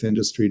working with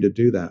industry to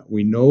do that.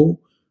 We know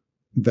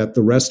that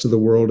the rest of the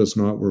world is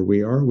not where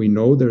we are. We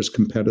know there's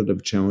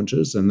competitive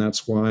challenges, and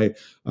that's why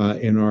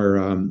in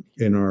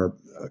our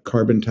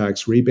carbon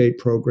tax rebate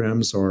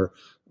programs, our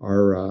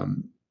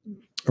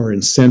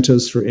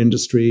incentives for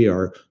industry,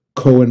 our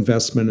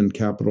co-investment in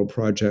capital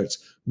projects,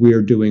 we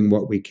are doing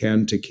what we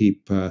can to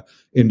keep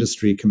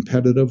industry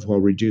competitive while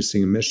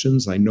reducing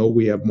emissions. I know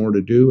we have more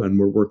to do, and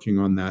we're working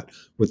on that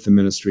with the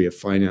Ministry of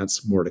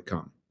Finance. More to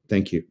come.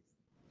 Thank you.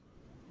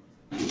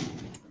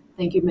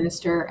 Thank you,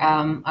 Minister.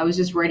 I was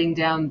just writing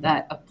down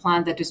that a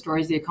plan that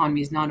destroys the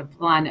economy is not a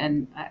plan,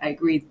 and I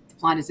agree. The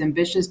plan is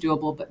ambitious,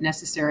 doable, but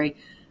necessary.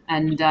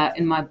 And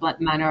in my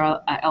blunt manner,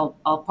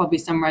 I'll probably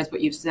summarize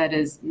what you've said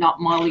as not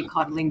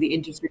mollycoddling the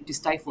industry to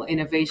stifle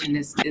innovation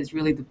is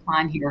really the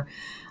plan here.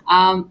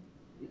 Now,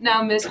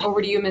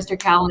 over to you, Mr.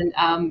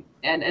 Kahlon,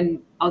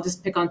 and I'll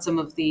just pick on some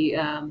of the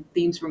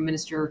themes from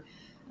Minister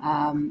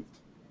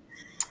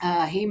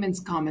Heyman's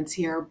comments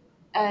here.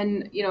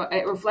 And,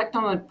 I reflect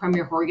on what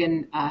Premier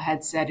Horgan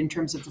had said in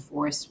terms of the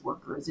forest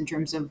workers, in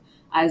terms of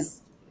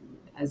as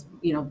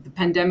the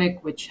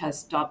pandemic, which has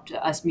stopped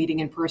us meeting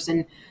in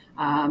person,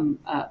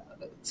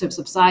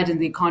 subsides and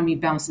the economy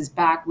bounces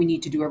back, we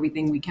need to do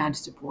everything we can to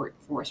support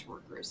forest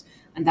workers.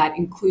 And that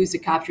includes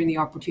capturing the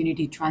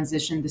opportunity to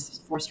transition this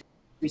forestry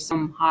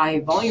from high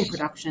volume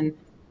production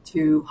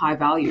to high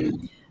value.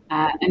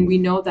 And we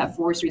know that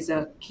forestry is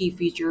a key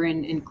feature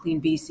in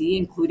Clean BC,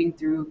 including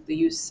through the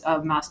use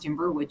of mass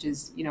timber, which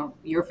is,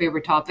 your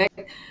favorite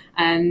topic,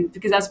 and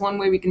because that's one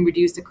way we can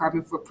reduce the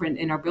carbon footprint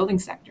in our building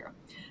sector.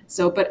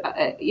 So, but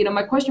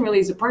my question really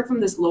is, apart from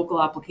this local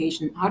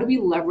application, how do we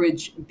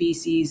leverage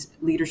BC's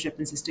leadership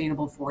in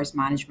sustainable forest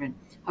management?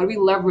 How do we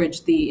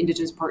leverage the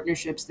Indigenous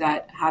partnerships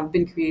that have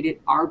been created,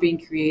 are being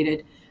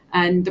created,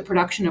 and the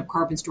production of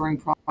carbon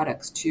storing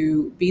products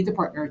to be the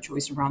partner of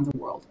choice around the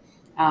world,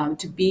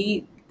 to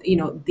be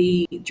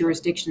the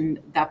jurisdiction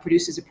that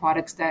produces the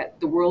products that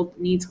the world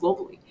needs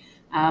globally.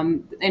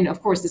 And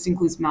of course, this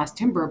includes mass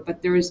timber,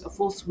 but there is a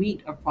full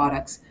suite of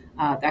products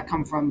that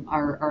come from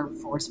our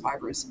forest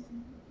fibers.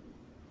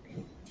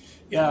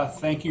 Yeah,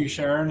 thank you,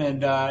 Sharon,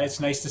 and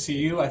it's nice to see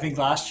you. I think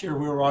last year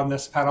we were on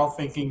this panel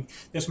thinking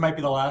this might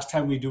be the last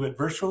time we do it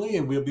virtually,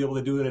 and we'll be able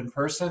to do it in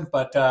person.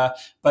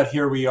 But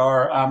here we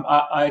are.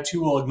 I too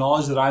will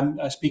acknowledge that I'm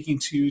speaking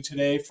to you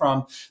today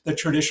from the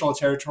traditional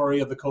territory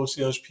of the Coast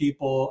Salish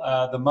people,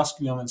 the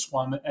Musqueam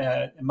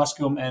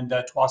and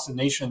Tsawwassen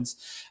Nations.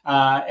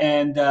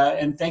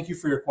 And thank you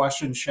for your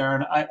question,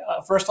 Sharon.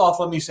 First off,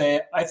 let me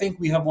say I think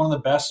we have one of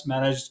the best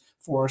managed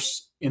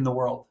forests in the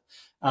world.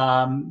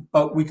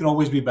 But we can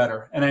always be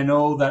better. And I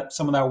know that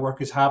some of that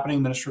work is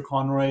happening. Minister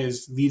Conroy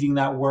is leading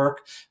that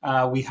work.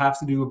 We have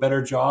to do a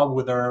better job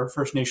with our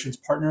First Nations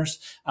partners.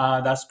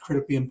 That's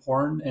critically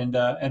important.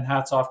 And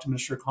hats off to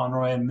Minister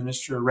Conroy and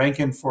Minister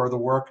Rankin for the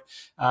work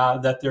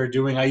that they're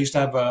doing. I used to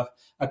have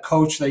a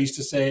coach that used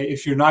to say,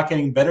 if you're not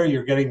getting better,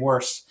 you're getting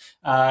worse.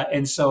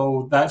 And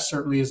so that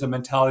certainly is a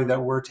mentality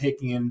that we're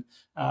taking in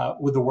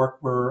with the work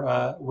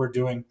we're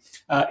doing.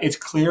 It's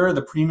clear,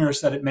 the Premier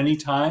said it many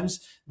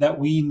times, that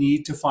we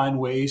need to find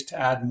ways to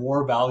add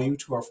more value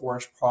to our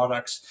forest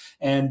products.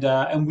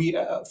 And we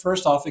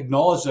first off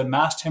acknowledge that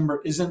mass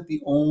timber isn't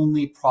the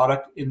only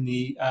product in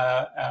the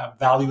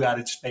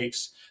value-added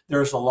space.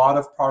 There's a lot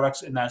of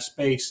products in that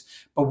space,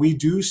 but we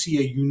do see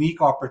a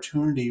unique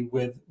opportunity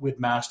with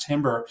mass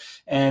timber.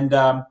 And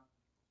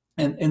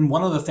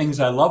one of the things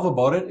I love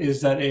about it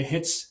is that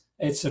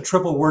it's a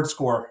triple word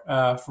score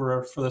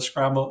for the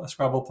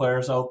Scrabble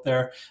players out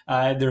there.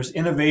 There's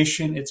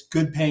innovation, it's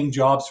good paying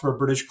jobs for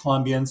British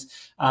Columbians,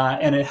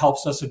 and it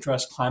helps us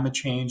address climate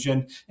change.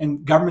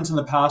 And governments in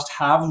the past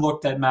have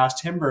looked at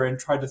mass timber and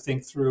tried to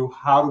think through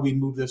how do we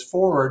move this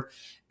forward.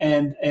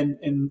 And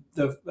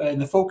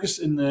the focus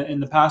in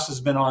the past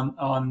has been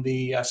on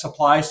the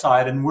supply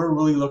side, and we're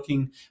really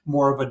looking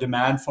more of a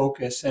demand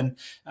focus. And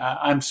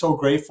I'm so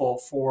grateful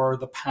for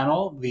the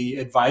panel, the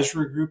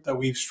advisory group that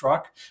we've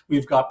struck.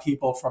 We've got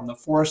people from the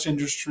forest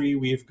industry,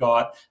 we've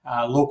got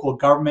local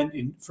government,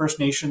 First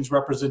Nations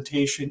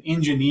representation,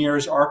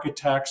 engineers,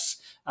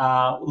 architects,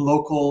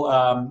 local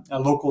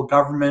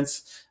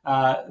governments.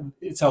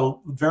 It's a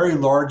very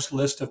large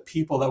list of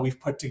people that we've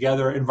put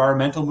together,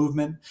 environmental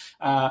movement,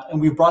 and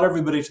we've brought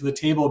everybody to the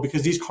table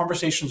because these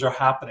conversations are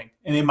happening,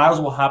 and they might as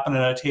well happen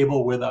at a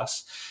table with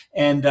us.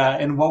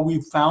 And what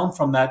we've found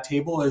from that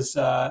table is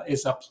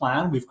a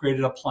plan. We've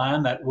created a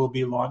plan that will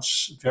be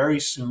launched very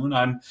soon.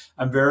 I'm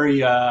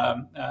very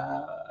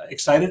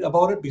excited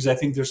about it because I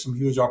think there's some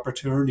huge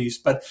opportunities.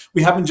 But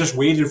we haven't just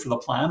waited for the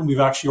plan. We've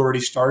actually already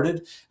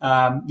started.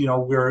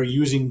 We're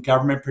using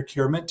government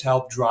procurement to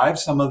help drive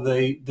some of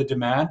the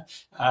demand.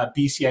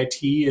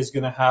 BCIT is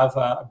going to have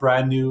a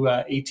brand new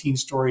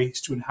 18-story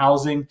student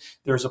housing.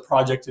 There's a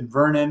project in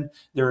Vernon.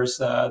 There's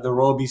the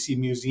Royal BC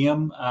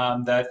Museum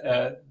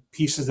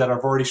pieces that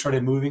have already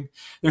started moving.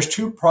 There's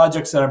two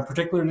projects that I'm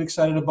particularly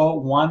excited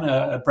about. One,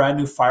 a brand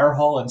new fire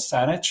hall in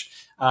Saanich.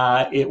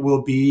 It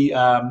will be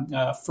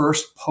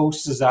first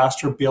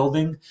post-disaster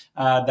building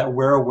that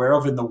we're aware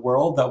of in the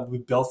world that will be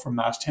built from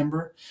mass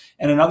timber.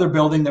 And another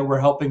building that we're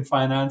helping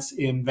finance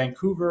in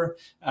Vancouver,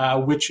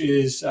 which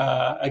is,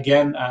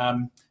 again,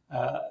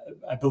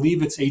 I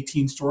believe it's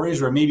 18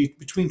 stories or maybe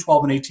between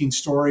 12 and 18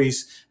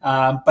 stories,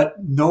 but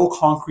no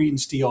concrete and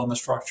steel in the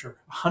structure,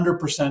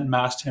 100%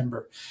 mass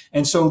timber.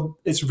 And so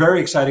it's very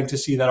exciting to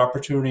see that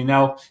opportunity.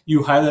 Now,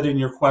 you highlighted in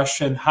your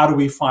question, how do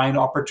we find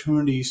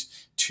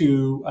opportunities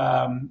to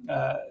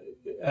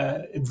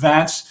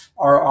advance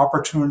our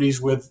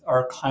opportunities with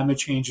our climate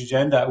change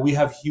agenda? We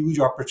have huge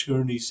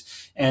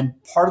opportunities. And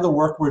part of the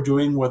work we're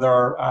doing with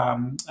our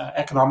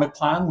economic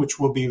plan, which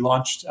will be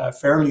launched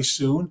fairly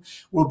soon,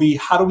 will be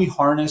how do we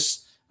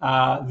harness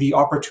the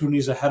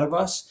opportunities ahead of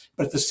us,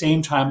 but at the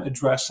same time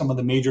address some of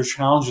the major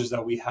challenges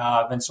that we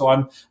have. And so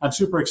I'm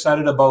super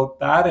excited about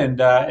that, and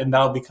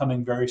that'll be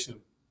coming very soon.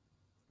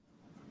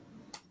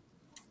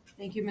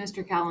 Thank you,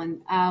 Minister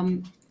Kahlon.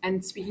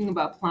 And speaking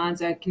about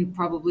plans, I can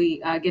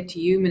probably get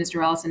to you, Minister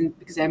Ralston,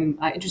 because I'm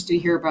interested to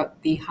hear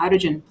about the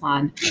hydrogen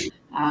plan.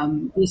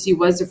 BC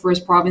was the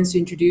first province to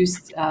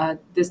introduce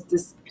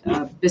this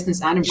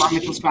business and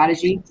environmental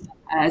strategy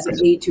as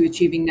an aid to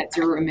achieving net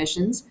zero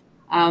emissions.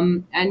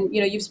 And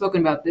you've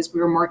spoken about this.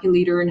 We're a market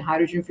leader in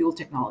hydrogen fuel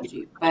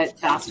technology, but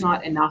that's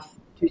not enough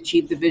to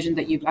achieve the vision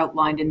that you've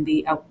outlined in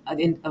the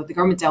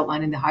government's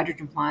outline in the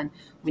hydrogen plan.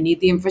 We need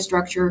the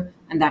infrastructure,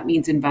 and that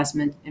means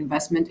investment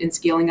in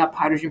scaling up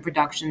hydrogen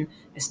production,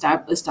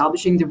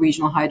 establishing the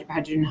regional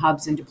hydrogen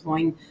hubs, and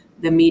deploying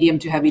the medium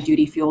to heavy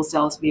duty fuel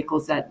cells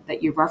vehicles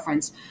that you've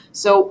referenced.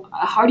 So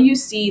how do you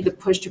see the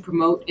push to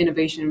promote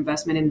innovation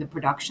investment in the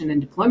production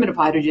and deployment of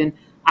hydrogen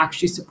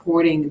actually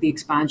supporting the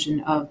expansion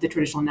of the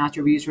traditional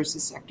natural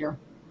resources sector?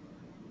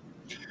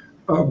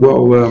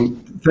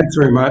 Thanks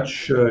very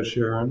much,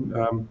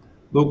 Sharon.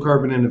 Low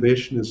carbon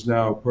innovation is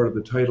now part of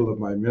the title of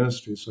my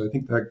ministry, so I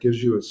think that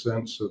gives you a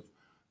sense of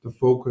the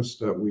focus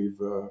that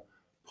we've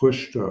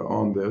pushed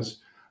on this.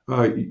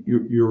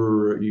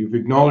 You've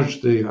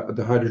acknowledged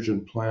the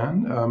hydrogen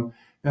plan,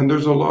 and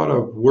there's a lot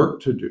of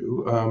work to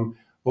do.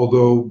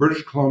 Although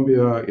British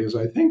Columbia is,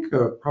 I think,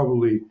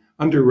 probably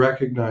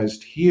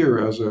under-recognized here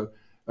as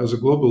a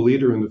global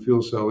leader in the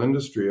fuel cell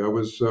industry. I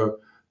was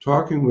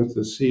talking with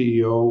the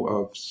CEO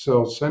of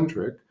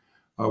Cellcentric,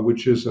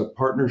 which is a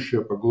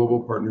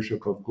global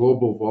partnership of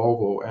Global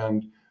Volvo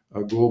and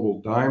Global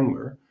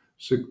Daimler,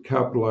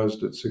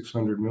 capitalized at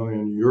 600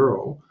 million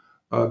euro.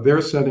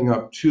 They're setting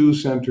up 2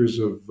 centers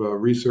of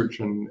research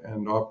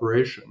and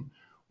operation,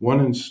 one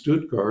in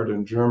Stuttgart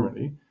in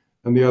Germany,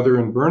 and the other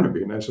in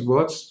Burnaby. And I said, well,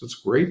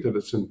 that's great that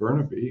it's in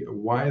Burnaby.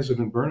 Why is it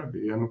in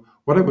Burnaby? And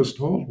what I was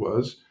told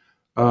was,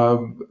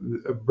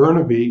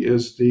 Burnaby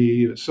is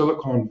the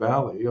Silicon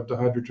Valley of the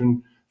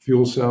hydrogen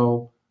fuel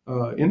cell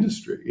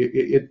industry.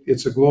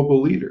 It's a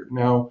global leader.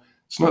 Now,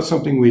 it's not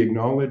something we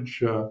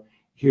acknowledge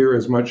here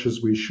as much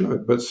as we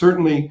should, but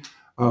certainly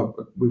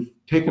we've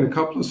taken a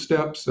couple of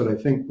steps that I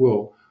think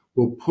will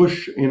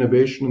push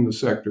innovation in the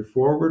sector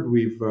forward.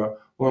 We've,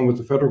 along with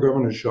the federal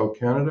government and Shell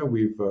Canada,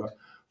 we've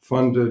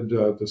funded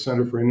the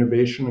Centre for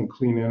Innovation and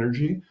Clean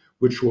Energy,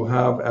 which will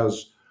have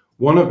as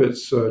one of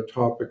its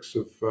topics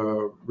of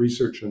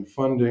research and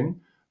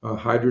funding,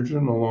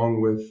 hydrogen, along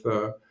with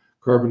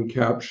carbon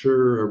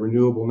capture,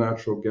 renewable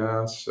natural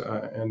gas,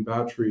 and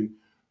battery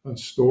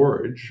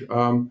storage.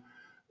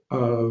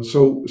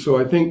 So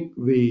I think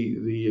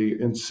the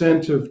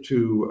incentive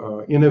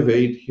to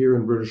innovate here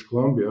in British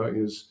Columbia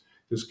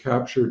is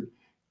captured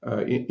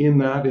in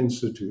that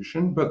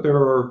institution, but there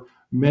are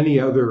many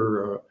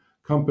other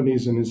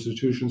companies and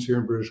institutions here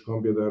in British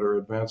Columbia that are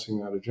advancing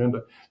that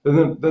agenda.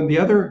 And then the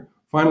other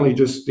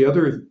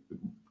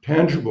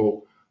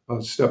tangible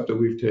step that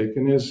we've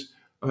taken is,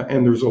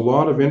 and there's a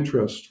lot of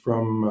interest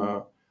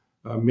from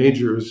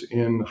majors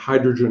in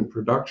hydrogen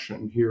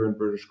production here in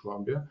British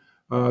Columbia.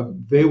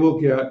 They will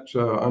get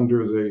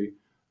under the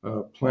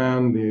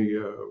plan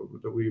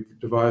that we've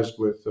devised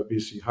with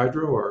BC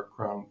Hydro, our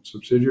Crown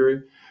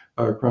subsidiary,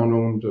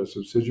 Crown-owned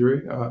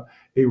subsidiary,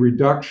 a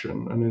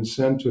reduction, an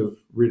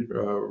incentive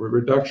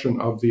reduction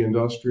of the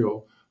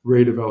industrial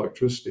rate of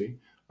electricity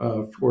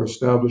for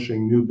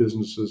establishing new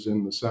businesses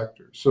in the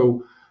sector.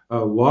 So a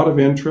lot of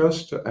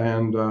interest,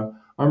 and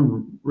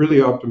I'm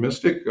really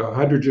optimistic.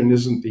 Hydrogen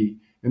isn't the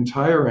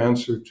entire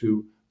answer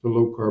to the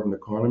low carbon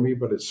economy,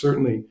 but it's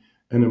certainly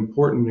an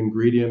important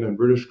ingredient, and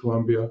British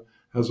Columbia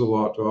has a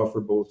lot to offer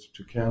both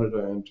to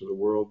Canada and to the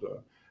world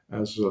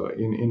as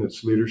in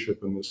its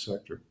leadership in this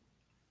sector.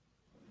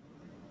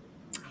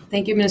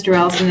 Thank you, Minister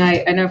Ralston.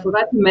 And I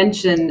forgot to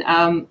mention,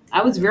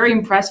 I was very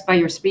impressed by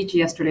your speech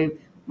yesterday,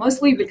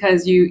 mostly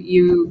because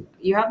you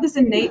have this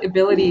innate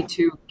ability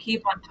to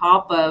keep on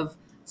top of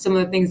some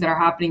of the things that are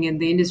happening in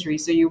the industry.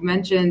 So you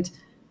mentioned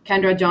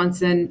Kendra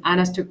Johnson,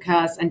 Anna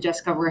Stukas, and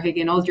Jessica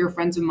Verhagen, all dear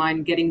friends of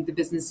mine, getting the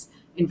Business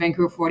in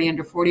Vancouver 40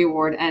 Under 40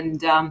 award.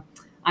 And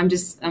I'm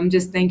just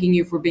thanking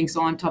you for being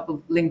so on top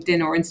of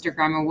LinkedIn or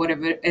Instagram or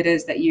whatever it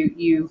is that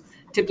you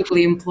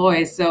typically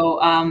employ. So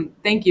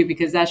thank you,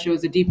 because that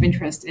shows a deep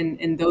interest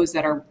in those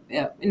that are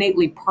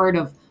innately part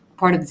of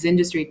this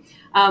industry.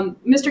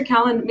 Mr.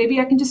 Kahlon, maybe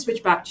I can just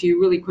switch back to you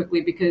really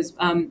quickly, because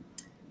when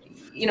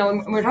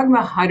we're talking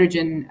about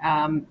hydrogen,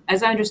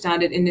 as I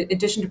understand it, in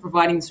addition to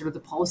providing sort of the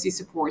policy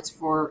supports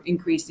for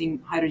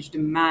increasing hydrogen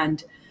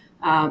demand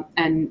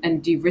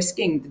and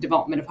de-risking the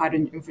development of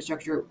hydrogen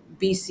infrastructure,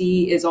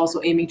 BC is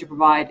also aiming to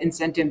provide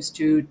incentives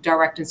to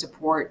direct and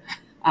support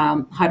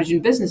hydrogen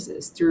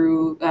businesses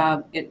through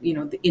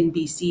the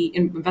InBC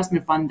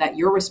investment fund that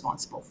you're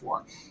responsible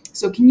for.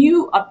 So can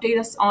you update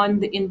us on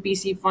the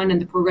InBC fund and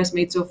the progress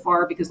made so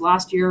far? Because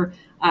last year,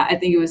 I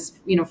think it was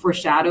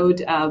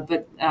foreshadowed,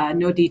 but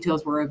no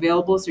details were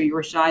available, so you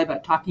were shy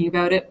about talking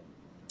about it.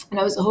 And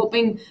I was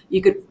hoping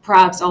you could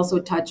perhaps also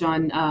touch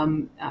on,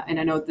 and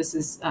I know this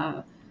is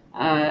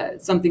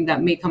something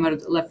that may come out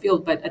of the left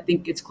field, but I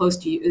think it's close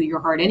to your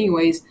heart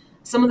anyways.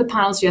 Some of the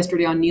panels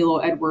yesterday on Nilo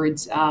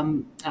Edwards,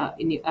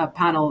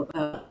 panel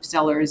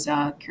sellers,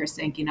 Kira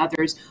Sankey and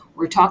others,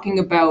 were talking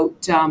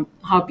about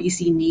how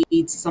BC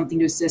needs something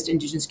to assist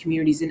Indigenous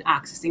communities in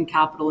accessing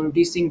capital and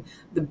reducing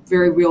the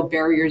very real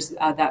barriers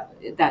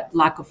that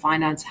lack of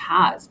finance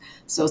has.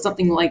 So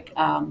something like,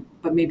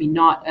 but maybe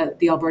not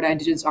the Alberta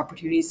Indigenous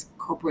Opportunities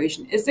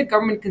corporation. Is the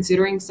government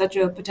considering such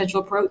a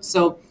potential approach?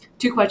 So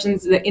 2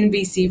 questions: the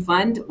NBC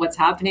fund, what's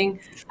happening,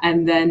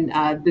 and then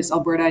this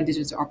Alberta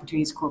Indigenous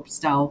Opportunities Corp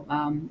style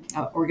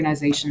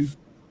organization.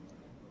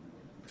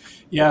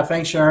 Yeah,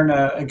 thanks, Sharon.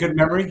 A good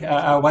memory.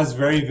 I was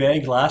very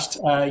vague last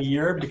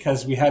year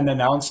because we hadn't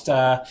announced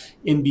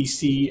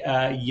NBC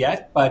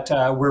yet, but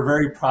we're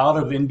very proud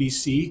of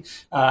NBC.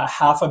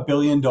 $500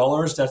 million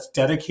that's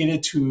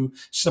dedicated to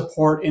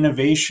support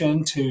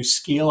innovation, to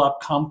scale up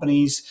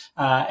companies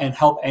and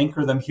help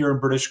anchor them here in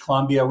British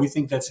Columbia. We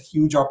think that's a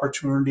huge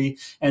opportunity,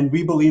 and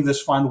we believe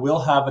this fund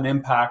will have an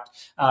impact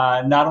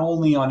not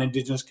only on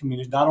Indigenous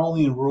communities, not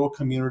only in rural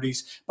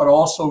communities, but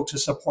also to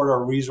support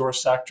our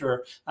resource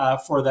sector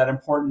for that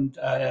important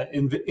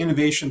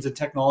innovations and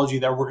technology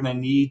that we're going to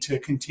need to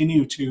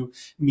continue to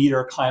meet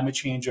our climate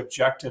change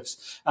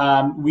objectives.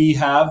 We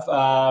have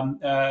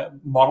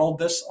modeled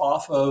this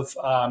off of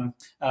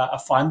a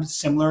fund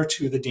similar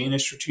to the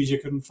Danish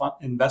Strategic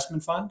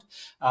Investment Fund,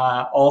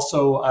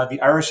 also the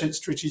Irish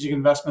Strategic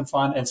Investment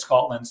Fund, and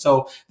Scotland.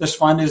 So this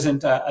fund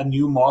isn't a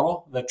new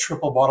model. The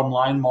triple bottom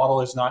line model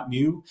is not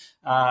new.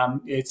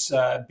 It's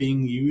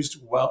being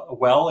used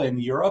well in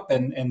Europe,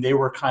 and they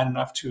were kind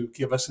enough to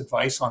give us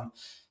advice on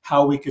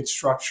how we could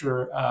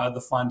structure the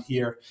fund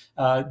here.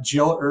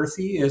 Jill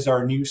Earthy is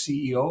our new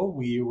CEO.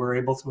 We were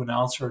able to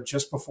announce her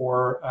just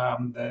before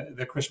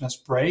the Christmas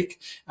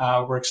break.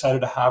 We're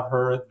excited to have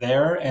her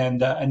there,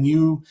 and a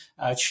new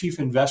chief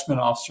investment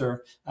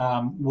officer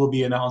will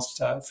be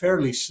announced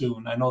fairly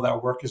soon. I know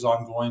that work is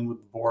ongoing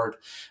with the board.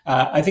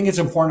 I think it's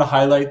important to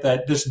highlight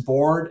that this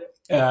board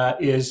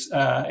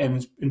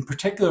and in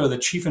particular, the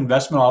chief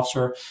investment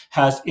officer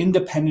has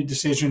independent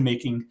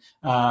decision-making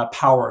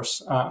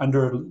powers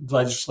under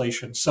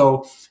legislation.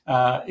 So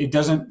it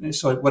doesn't.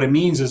 So what it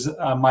means is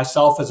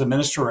myself as a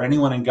minister or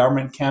anyone in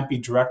government can't be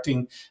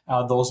directing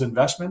those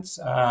investments,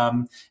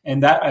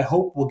 and that I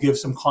hope will give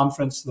some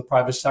confidence to the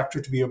private sector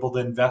to be able to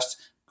invest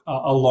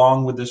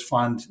along with this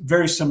fund,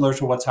 very similar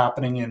to what's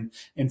happening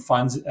in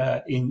funds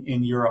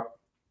in Europe.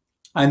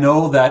 I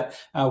know that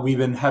we've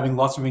been having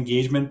lots of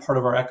engagement, part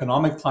of our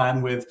economic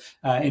plan, with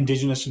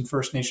Indigenous and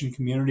First Nation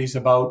communities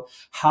about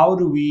how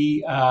do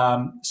we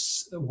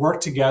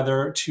work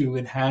together to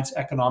enhance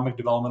economic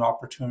development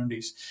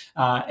opportunities.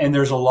 And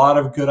there's a lot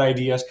of good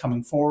ideas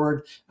coming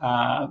forward.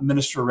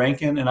 Minister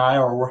Rankin and I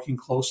are working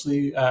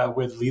closely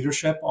with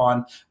leadership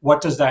on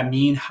what does that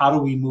mean? How do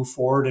we move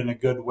forward in a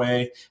good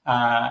way?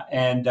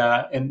 And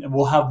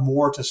we'll have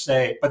more to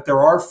say. But there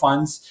are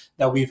funds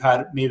that we've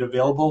had made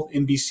available.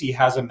 NBC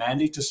has a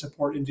mandate to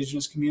support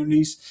Indigenous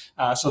communities,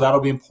 so that'll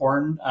be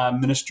important.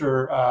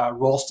 Minister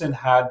Ralston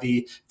had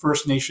the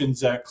First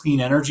Nations Clean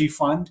Energy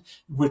Fund,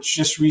 which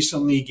just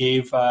recently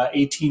gave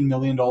 $18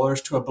 million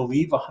to, I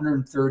believe,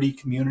 130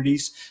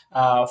 communities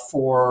to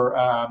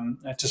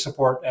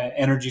support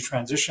energy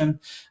transition.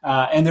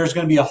 And there's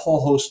going to be a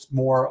whole host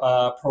more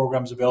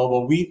programs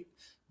available.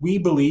 We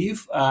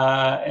believe,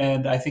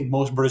 and I think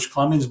most British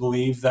Columbians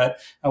believe, that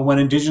when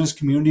Indigenous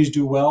communities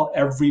do well,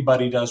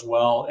 everybody does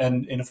well.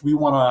 And if we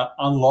want to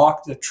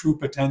unlock the true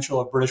potential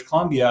of British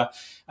Columbia,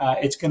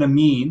 it's going to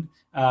mean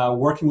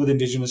working with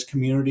Indigenous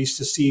communities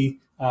to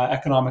see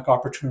economic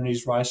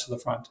opportunities rise to the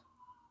front.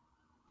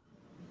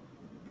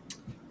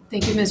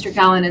 Thank you, Mr.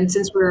 Kahlon. And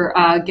since we're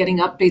getting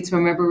updates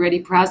from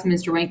everybody, perhaps,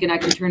 Mr. Rankin, I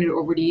can turn it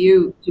over to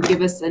you to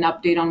give us an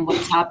update on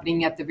what's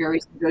happening at the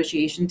various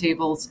negotiation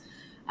tables.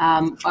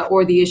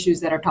 Or the issues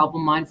that are top of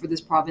mind for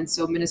this province.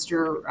 So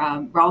Minister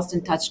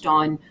Ralston touched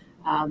on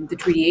the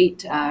Treaty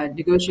 8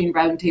 negotiating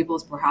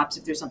roundtables. Perhaps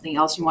if there's something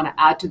else you want to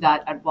add to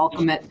that, I'd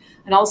welcome it.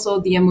 And also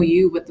the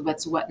MOU with the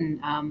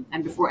Wet'suwet'en.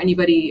 And before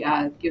anybody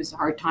gives a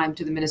hard time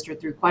to the minister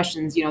through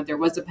questions, there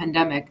was a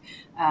pandemic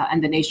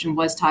and the nation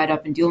was tied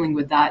up in dealing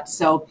with that.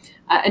 So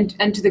and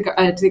to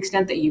the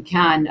extent that you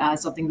can,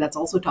 something that's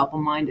also top of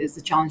mind is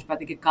the challenge by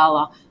the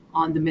Gitgala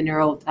on the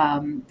mineral,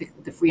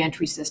 the free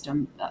entry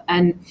system.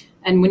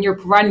 And when you're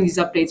providing these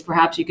updates,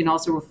 perhaps you can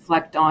also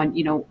reflect on,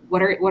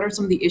 what are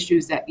some of the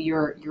issues that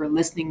you're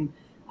listening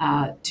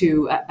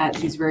to at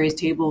these various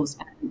tables,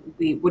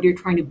 and what you're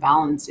trying to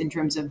balance in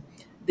terms of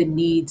the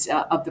needs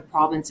of the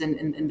province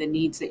and the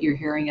needs that you're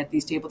hearing at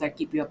these tables that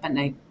keep you up at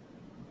night.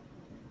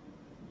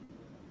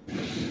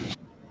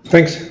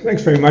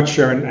 Thanks very much,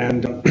 Sharon.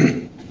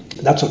 And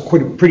that's a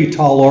pretty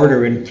tall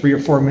order in 3 or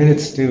 4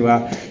 minutes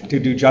to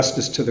do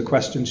justice to the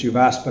questions you've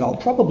asked. But I'll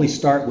probably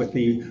start with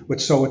the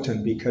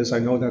Wet'suwet'en, because I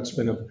know that's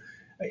been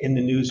in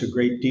the news a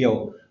great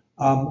deal.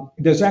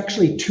 There's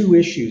actually 2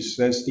 issues.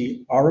 There's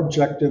our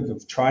objective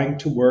of trying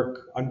to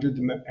work under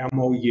the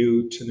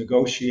MOU to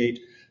negotiate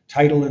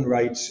title and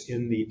rights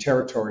in the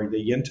territory, the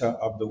Yinta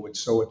of the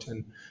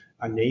Wet'suwet'en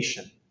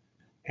nation.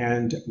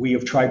 And we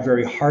have tried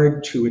very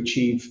hard to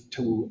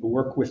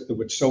work with the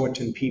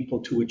Wet'suwet'en people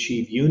to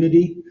achieve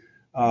unity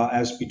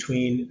as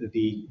between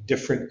the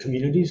different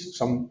communities.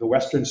 The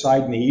western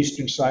side and the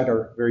eastern side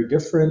are very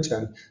different,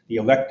 and the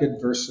elected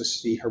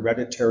versus the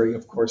hereditary,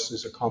 of course,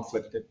 is a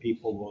conflict that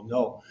people will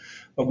know.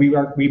 But we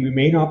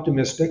remain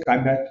optimistic. I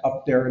met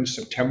up there in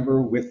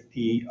September with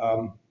the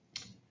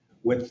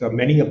with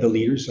many of the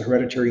leaders, the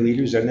hereditary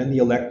leaders, and then the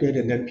elected,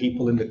 and then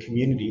people in the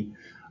community,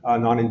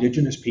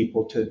 non-Indigenous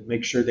people, to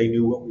make sure they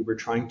knew what we were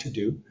trying to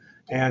do.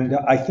 And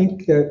I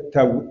think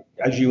that,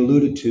 as you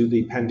alluded to,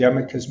 the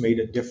pandemic has made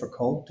it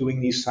difficult. Doing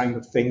these kind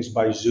of things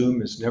by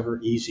Zoom is never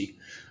easy.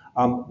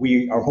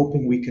 We are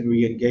hoping we can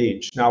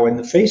re-engage. Now, in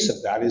the face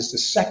of that is the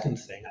second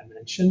thing I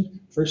mentioned.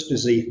 First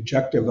is the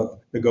objective of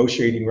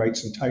negotiating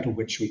rights and title,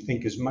 which we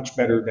think is much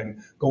better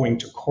than going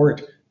to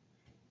court.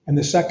 And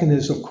the second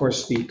is, of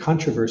course, the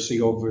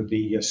controversy over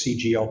the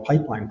CGL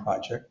pipeline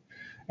project.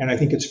 And I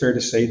think it's fair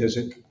to say there's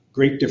a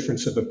great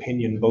difference of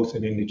opinion both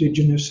in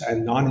Indigenous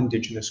and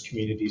non-Indigenous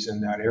communities in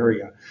that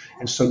area.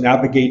 And so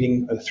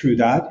navigating through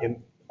that,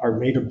 in our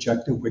main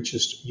objective, which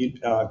is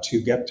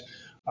to get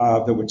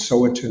the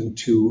Wet'suwet'en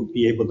to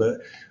be able to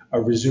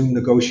resume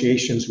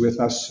negotiations with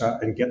us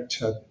and get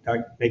to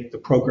make the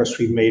progress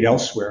we've made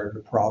elsewhere in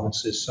the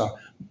province is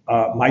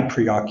my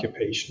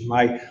preoccupation.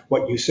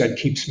 What you said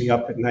keeps me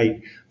up at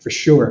night for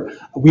sure.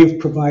 We've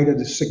provided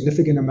a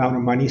significant amount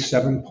of money,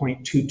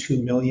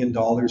 $7.22 million,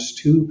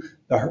 to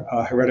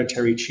the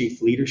hereditary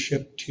chief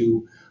leadership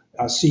to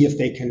see if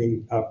they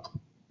can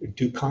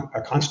do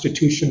a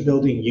constitution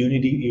building,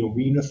 unity,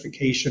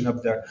 reunification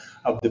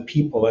of the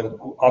people. And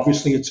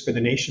obviously it's for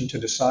the nation to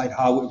decide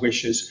how it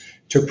wishes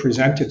to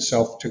present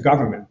itself to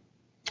government.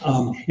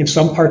 In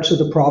some parts of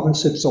the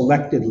province, it's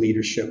elected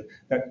leadership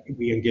that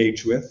we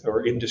engage with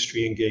or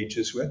industry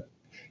engages with.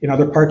 In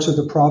other parts of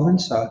the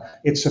province,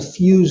 it's a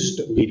fused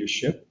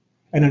leadership.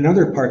 And in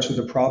other parts of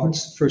the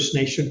province, First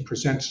Nation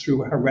presents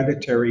through a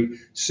hereditary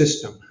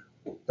system.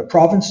 The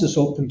province is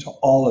open to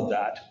all of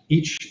that.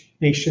 Each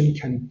nation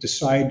can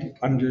decide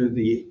under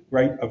the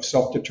right of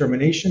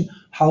self-determination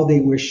how they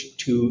wish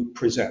to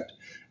present.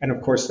 And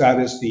of course, that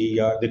is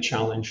the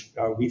challenge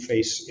we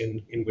face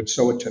in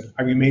Wet'suwet'en.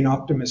 I remain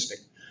optimistic.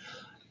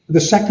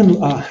 The second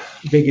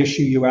big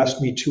issue you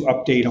asked me to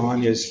update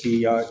on is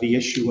the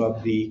issue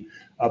of the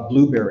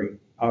blueberry.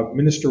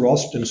 Minister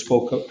Ralston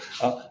spoke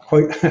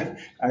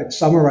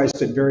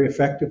summarized it very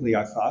effectively,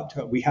 I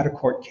thought. We had a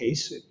court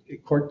case. The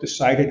court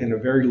decided in a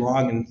very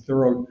long and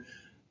thorough,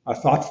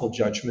 thoughtful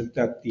judgment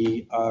that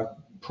the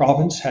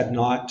province had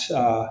not,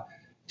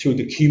 through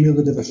the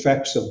cumulative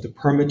effects of the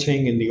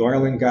permitting in the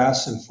oil and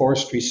gas and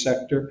forestry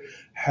sector,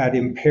 had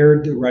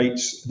impaired the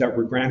rights that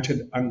were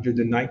granted under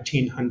the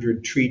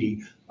 1900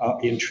 treaty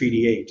in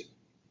Treaty 8. It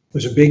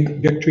was a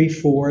big victory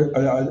for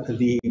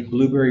the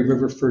Blueberry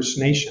River First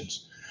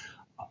Nations.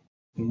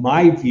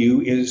 My view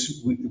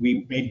is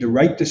we made the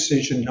right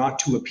decision not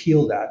to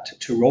appeal that,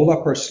 to roll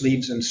up our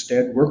sleeves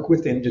instead, work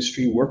with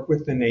industry, work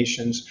with the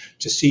nations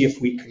to see if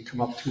we can come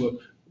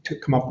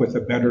up with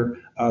a better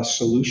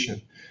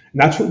solution.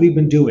 And that's what we've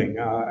been doing.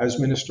 As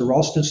Minister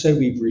Ralston said,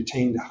 we've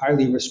retained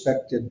highly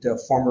respected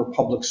former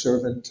public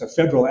servant,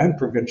 federal and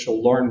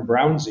provincial, Lauren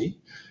Brownsey,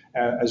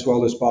 as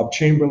well as Bob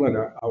Chamberlain,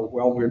 a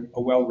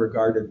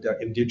well-regarded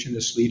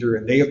Indigenous leader,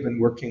 and they have been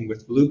working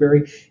with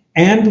Blueberry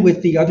and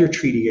with the other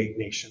Treaty 8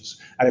 nations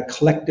at a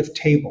collective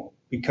table,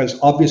 because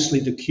obviously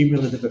the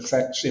cumulative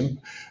effects in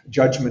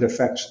judgment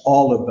affects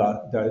all of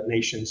the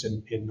nations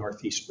in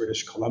Northeast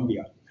British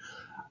Columbia.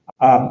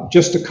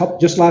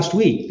 Just last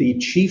week, the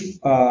chief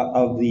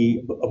of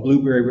the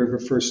Blueberry River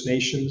First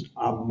Nations,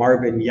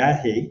 Marvin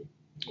Yahe,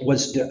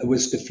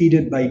 was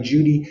defeated by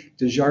Judy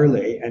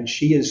Desjardins, and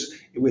she is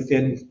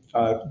within,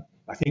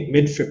 I think,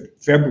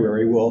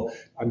 mid-February will,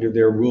 under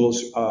their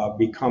rules,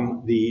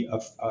 become the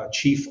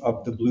chief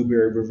of the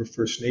Blueberry River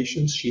First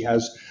Nations. She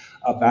has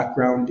a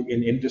background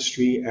in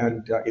industry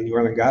and in the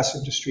oil and gas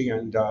industry,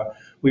 and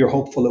we are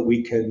hopeful that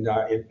we can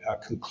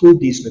conclude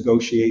these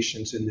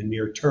negotiations in the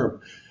near term.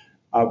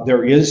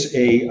 There is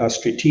a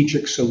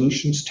strategic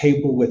solutions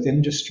table with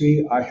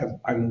industry.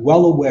 I'm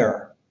well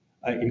aware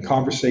in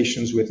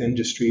conversations with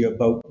industry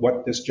about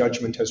what this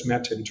judgment has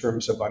meant in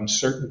terms of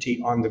uncertainty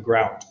on the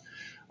ground.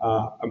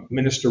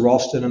 Minister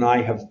Ralston and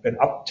I have been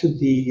up to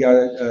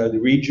the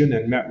region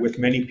and met with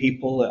many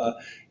people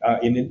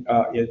in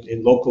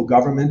local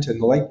government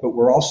and the like, but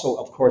we're also,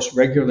 of course,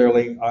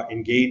 regularly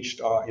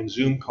engaged in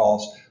Zoom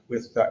calls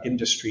with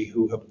industry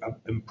who have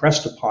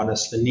impressed upon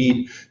us the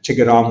need to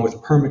get on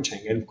with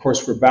permitting. And of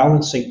course, we're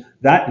balancing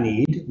that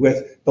need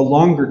with the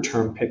longer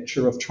term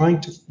picture of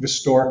trying to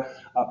restore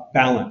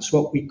balance,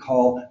 what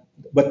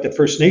the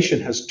First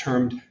Nation has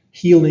termed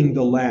healing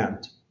the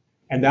land.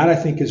 And that, I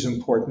think, is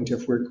important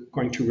if we're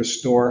going to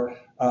restore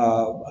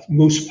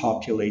moose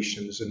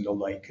populations and the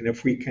like. And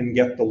if we can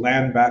get the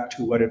land back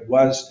to what it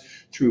was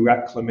through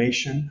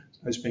reclamation.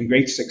 There's been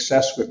great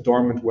success with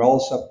dormant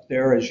wells up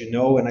there, as you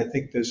know, and I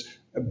think there's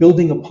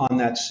building upon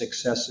that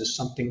success is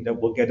something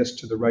that will get us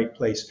to the right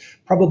place,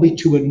 probably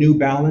to a new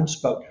balance,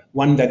 but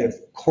one that, of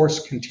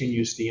course,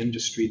 continues the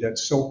industry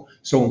that's so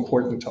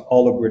important to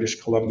all of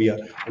British Columbia,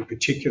 and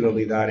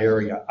particularly that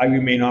area. I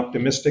remain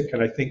optimistic,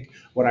 and I think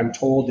what I'm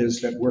told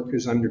is that work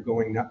is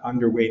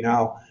underway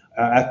now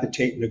at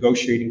the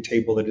negotiating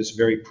table that is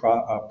very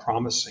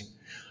promising.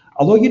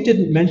 Although you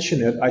didn't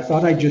mention it, I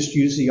thought I'd just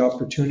use the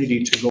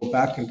opportunity to go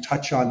back and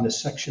touch on the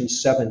Section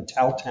 7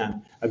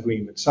 Taltan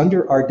agreements.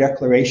 Under our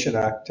Declaration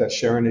Act,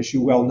 Sharon, as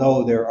you well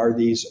know, there are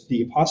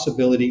the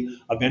possibility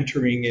of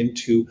entering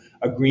into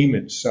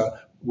agreements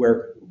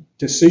where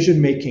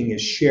decision-making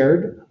is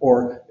shared,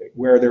 or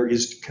where there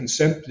is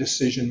consent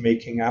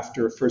decision-making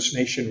after a First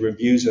Nation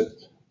reviews it.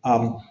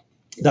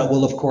 That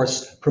will, of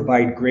course,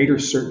 provide greater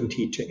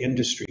certainty to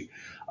industry.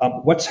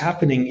 What's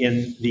happening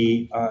in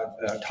the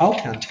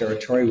Talcan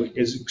territory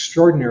is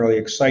extraordinarily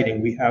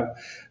exciting. We have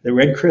the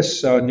Red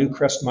Chris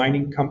Newcrest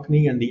Mining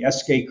Company and the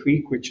Eskay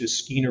Creek, which is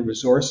Skeena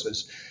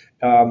Resources,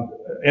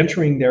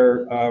 entering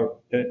their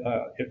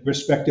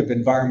respective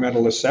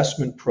environmental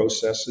assessment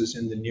processes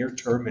in the near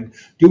term, and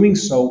doing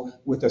so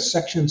with a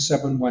Section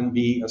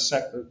 7(1)B,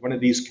 one of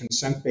these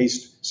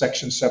consent-based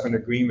Section 7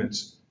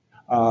 agreements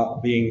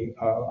being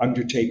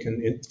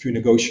undertaken through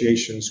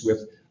negotiations with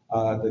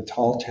the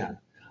Taltan.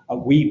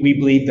 We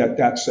believe that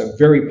that's a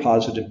very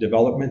positive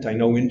development. I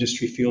know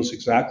industry feels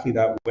exactly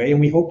that way,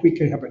 and we hope we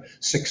can have a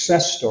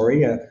success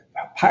story, a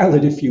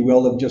pilot, if you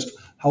will, of just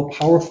how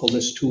powerful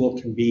this tool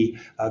can be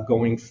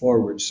going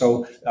forward.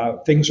 So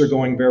things are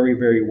going very,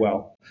 very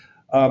well.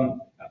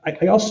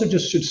 I also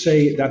just should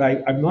say that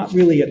I'm not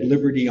really at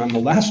liberty on the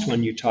last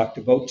one you talked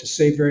about to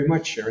say very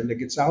much, Sharon, the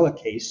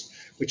Gazala case,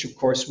 which of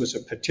course was a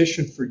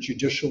petition for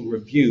judicial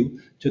review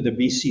to the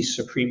BC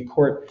Supreme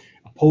Court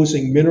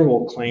opposing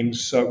mineral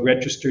claims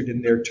registered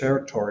in their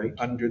territory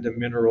under the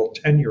Mineral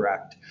Tenure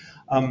Act.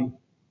 I'm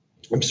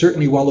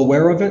certainly well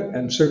aware of it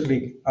and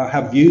certainly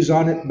have views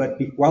on it, but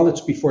while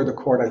it's before the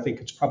court, I think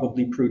it's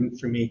probably prudent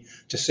for me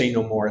to say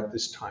no more at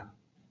this time.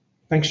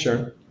 Thanks,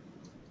 Sharon.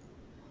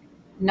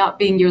 Not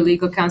being your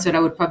legal counsel, I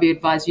would probably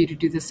advise you to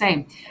do the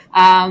same.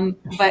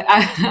 But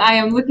I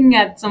am looking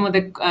at some of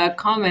the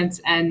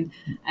comments and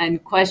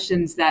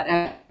questions that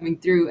are coming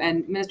through.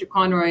 And Minister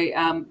Conroy,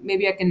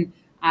 maybe I can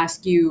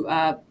ask you,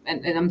 and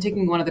I'm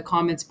taking one of the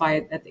comments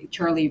by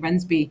Charlie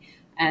Rensby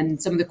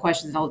and some of the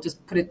questions, and I'll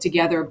just put it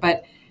together.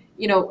 But,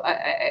 you know,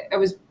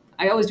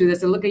 I always do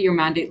this. I look at your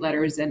mandate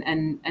letters,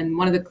 and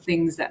one of the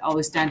things that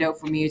always stand out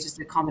for me is just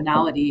the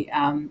commonality.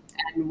 And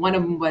one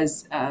of them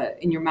was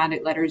in your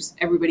mandate letters,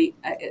 everybody,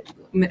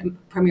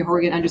 Premier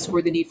Horgan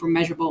underscored the need for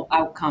measurable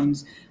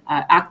outcomes,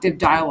 active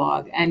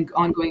dialogue, and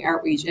ongoing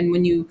outreach. And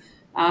when you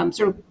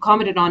sort of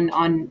commented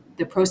on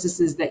the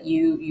processes that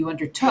you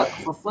undertook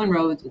for Flynn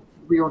Road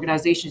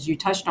reorganizations, you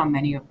touched on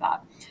many of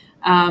that.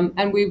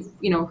 And we've,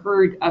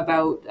 heard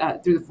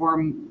about through the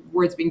forum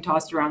words being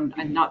tossed around,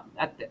 and not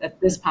at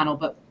this panel,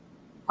 but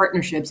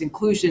partnerships,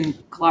 inclusion,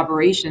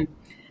 collaboration.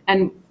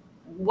 And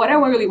what I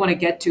really want to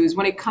get to is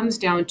when it comes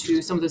down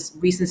to some of the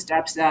recent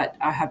steps that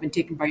have been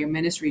taken by your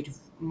ministry to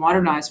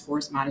modernize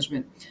forest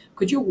management,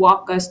 could you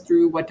walk us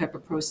through what type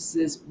of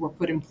processes were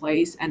put in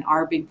place and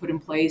are being put in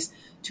place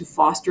to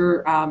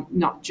foster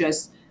not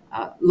just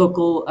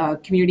local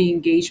community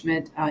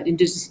engagement,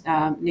 Indigenous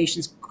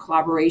nations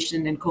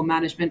collaboration and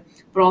co-management,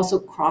 but also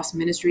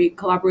cross-ministry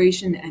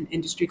collaboration and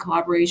industry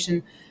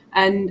collaboration?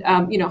 And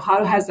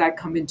how has that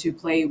come into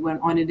play when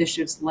on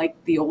initiatives like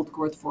the old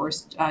growth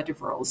forest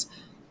deferrals?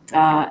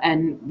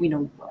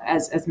 And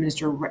as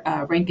Minister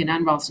Rankin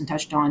and Ralston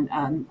touched on,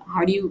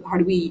 how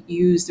do we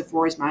use the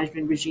forest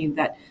management regime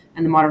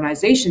and the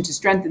modernization to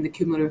strengthen the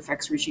cumulative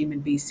effects regime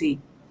in BC?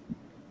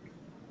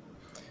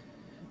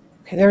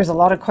 Okay, there's a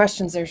lot of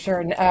questions there,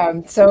 Sharon.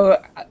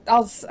 So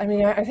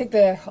I think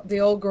the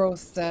old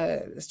growth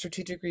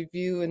strategic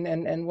review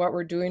and what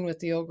we're doing with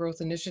the old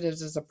growth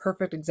initiatives is a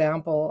perfect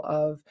example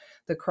of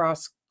the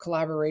cross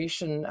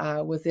collaboration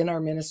within our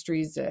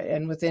ministries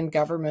and within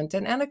government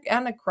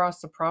and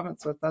across the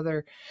province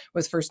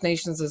with First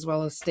Nations as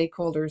well as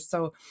stakeholders.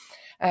 So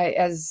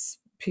as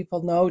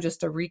people know,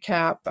 just a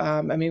recap,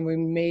 we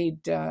made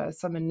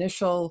some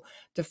initial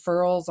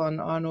deferrals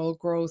on old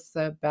growth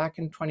back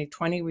in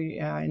 2020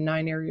 in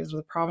 9 areas of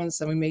the province,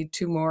 and we made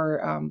 2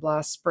 more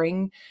last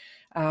spring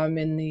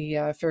in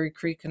the Fairy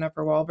Creek and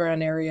Upper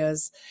Walbran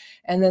areas.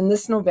 And then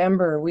this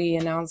November, we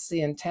announced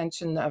the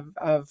intention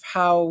of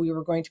how we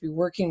were going to be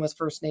working with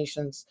First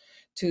Nations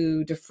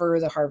to defer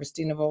the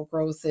harvesting of old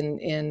growth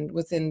within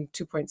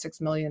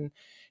 2.6 million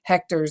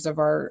hectares of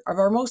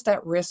our most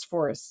at-risk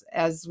forests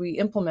as we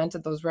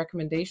implemented those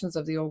recommendations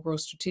of the old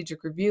growth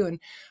strategic review. And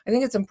I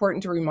think it's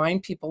important to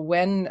remind people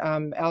when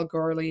Al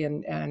Gorley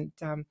and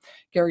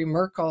Gary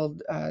Merkel,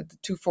 the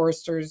 2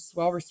 foresters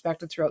well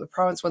respected throughout the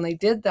province, when they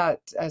did that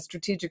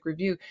strategic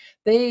review,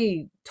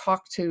 they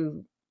talked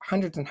to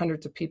hundreds and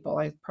hundreds of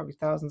people, probably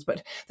thousands,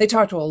 but they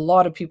talked to a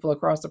lot of people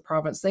across the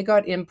province. They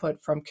got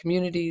input from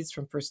communities,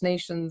 from First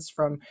Nations,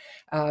 from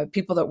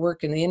people that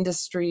work in the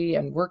industry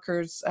and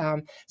workers.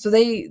 So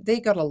they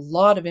got a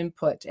lot of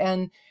input,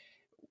 and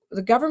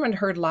the government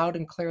heard loud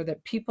and clear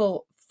that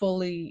people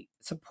fully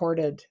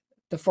supported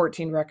the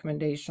 14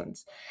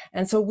 recommendations.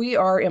 And so we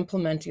are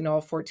implementing all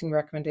 14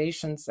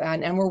 recommendations,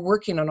 and we're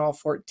working on all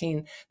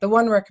 14. The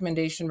one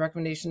recommendation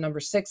number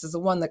 6, is the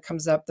one that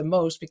comes up the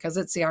most because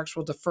it's the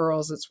actual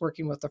deferrals. It's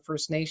working with the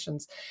First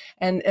Nations.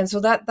 And so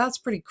that's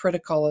pretty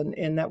critical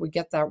in that we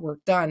get that work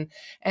done.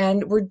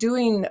 And we're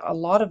doing a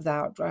lot of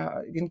that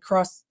in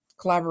cross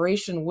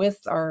collaboration with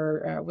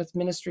our with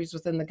ministries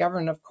within the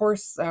government, of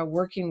course,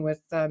 working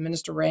with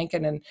Minister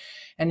Rankin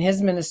and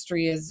his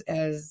ministry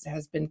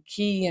has been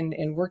key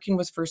in working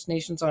with First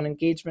Nations on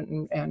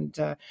engagement, and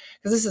because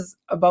this is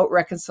about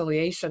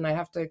reconciliation. I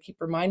have to keep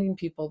reminding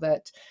people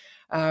that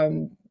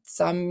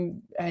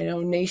some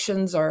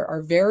nations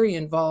are very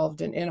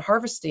involved in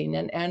harvesting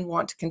and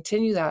want to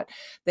continue that.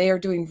 They are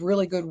doing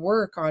really good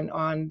work on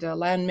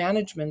land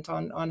management,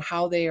 on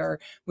how they are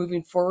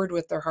moving forward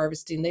with their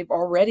harvesting. They've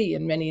already,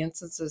 in many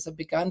instances, have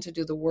begun to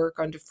do the work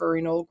on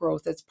deferring old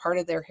growth. It's part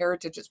of their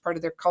heritage. It's part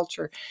of their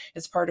culture.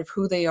 It's part of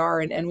who they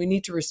are, and we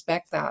need to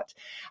respect that.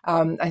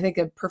 I think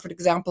a perfect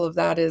example of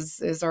that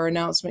is our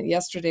announcement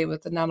yesterday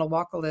with the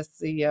Nanawakalith,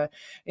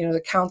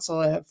 the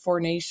Council of 4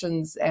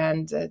 Nations,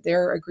 and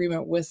their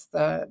agreement with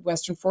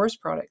Western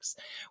Forest Products,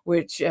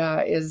 which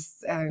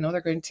is,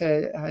 they're going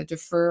to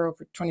defer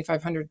over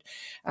 2,500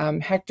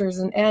 hectares.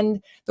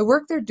 And the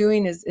work they're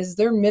doing is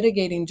they're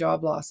mitigating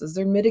job losses.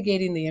 They're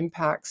mitigating the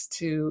impacts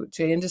to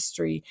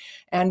industry,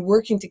 and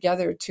working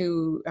together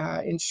to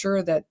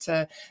ensure that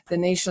the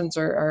nations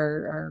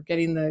are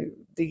getting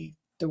the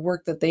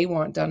work that they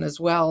want done as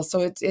well.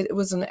 So it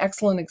was an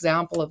excellent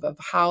example of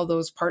how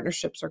those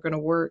partnerships are going to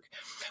work.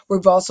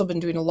 We've also been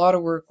doing a lot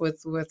of work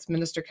with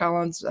Minister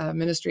Kahlon's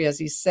ministry, as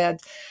he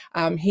said.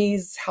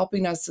 He's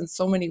helping us in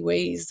so many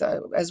ways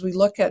as we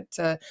look at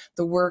the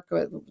work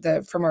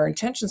from our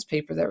intentions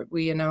paper that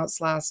we announced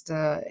last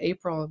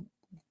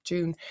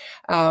June,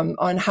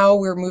 on how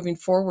we're moving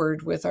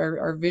forward with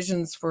our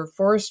visions for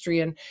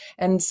forestry,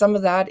 and some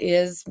of that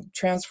is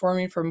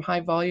transforming from high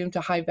volume to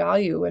high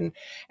value,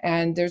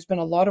 and there's been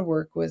a lot of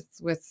work with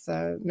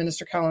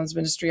Minister Kahlon's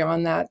ministry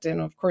on that, and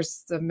of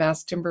course the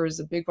mass timber is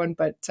a big one,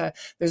 but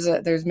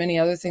there's many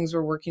other things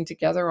we're working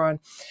together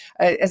on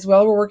as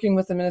well. We're working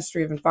with the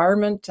Ministry of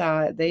Environment.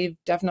 They've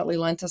definitely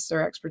lent us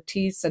their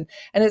expertise, and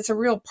it's a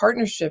real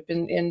partnership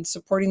in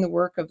supporting the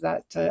work of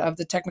that of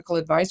the technical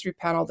advisory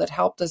panel that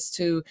helped us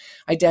to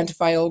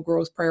identify old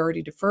growth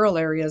priority deferral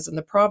areas in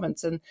the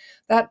province. And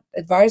that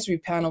advisory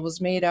panel was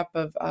made up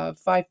of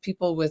 5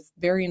 people with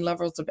varying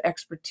levels of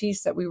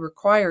expertise that we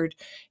required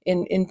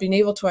in being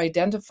able to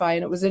identify.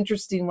 And it was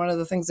interesting, one of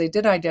the things they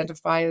did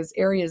identify is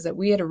areas that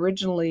we had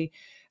originally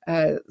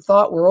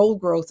thought were old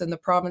growth in the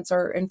province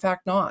are in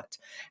fact not,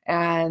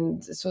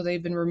 and so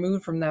they've been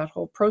removed from that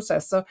whole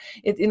process. So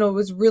it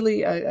was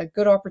really a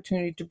good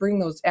opportunity to bring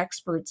those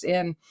experts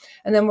in,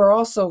 and then we're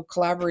also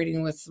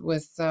collaborating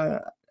with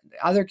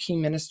other key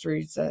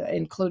ministries,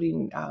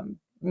 including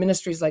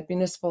ministries like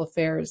municipal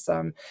affairs.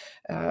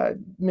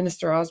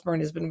 Minister Osborne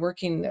has been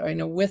working,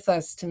 with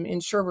us to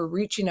ensure we're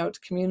reaching out to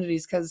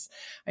communities, because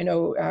I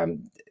know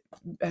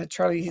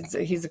Charlie,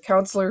 he's a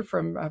counselor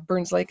from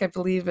Burns Lake, I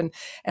believe, and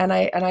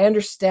I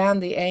understand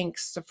the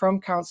angst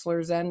from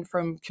counselors and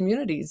from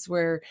communities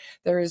where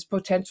there is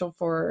potential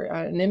for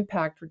an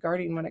impact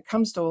regarding when it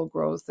comes to old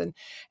growth,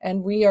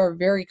 and we are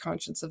very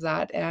conscious of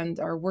that and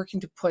are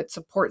working to put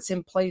supports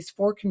in place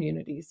for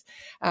communities.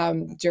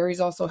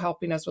 Jerry's also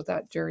helping us with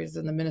that. Jerry is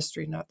in the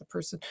ministry, not the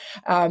person,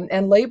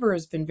 and Labour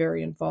has been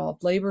very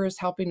involved. Labour is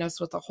helping us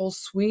with a whole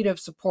suite of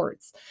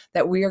supports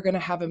that we are going to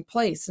have in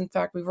place. In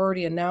fact, we've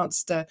already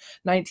announced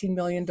 $19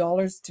 million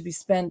to be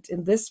spent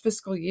in this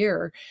fiscal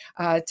year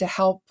to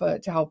help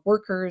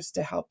workers,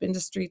 to help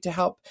industry, to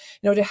help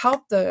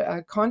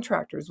the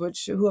contractors,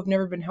 who have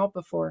never been helped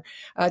before,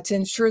 to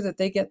ensure that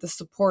they get the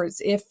supports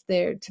if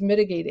they're to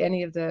mitigate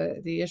any of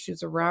the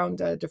issues around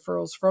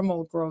deferrals from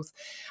old growth.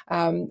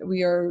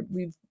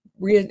 We've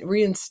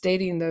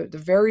reinstating the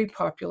very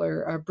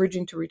popular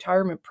Bridging to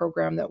Retirement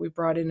program that we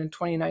brought in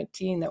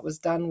 2019, that was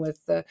done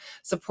with the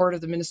support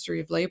of the Ministry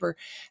of Labour,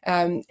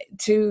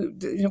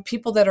 to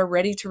people that are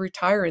ready to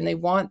retire and they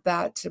want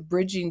that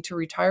bridging to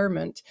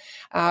retirement.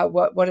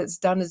 What it's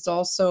done is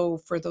also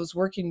for those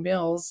working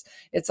mills,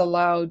 it's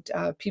allowed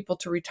people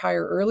to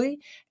retire early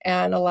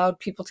and allowed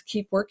people to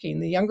keep working,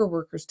 the younger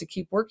workers to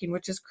keep working,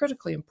 which is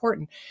critically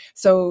important.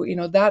 So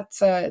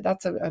that's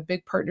a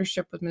big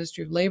partnership with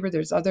Ministry of Labour.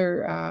 There's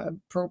other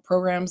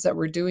programs that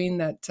we're doing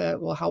that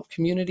will help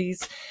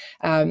communities,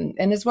 and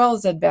as well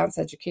as advanced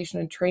education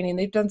and training.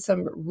 They've done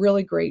some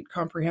really great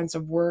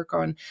comprehensive work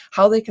on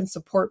how they can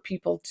support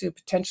people to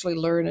potentially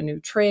learn a new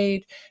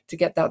trade, to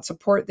get that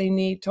support they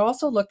need, to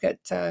also look at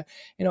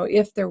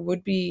if there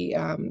would be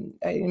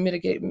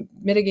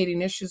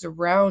mitigating issues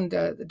around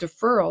the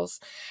deferrals.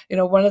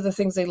 One of the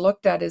things they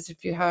looked at is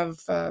if you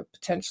have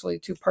potentially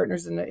 2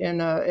 partners in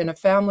a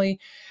family,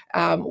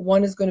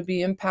 one is going to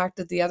be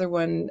impacted, the other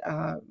one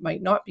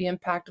might not be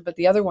impacted, but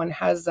the other one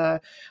has a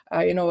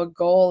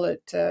goal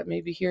that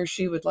maybe he or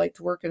she would like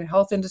to work in a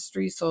health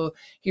industry, so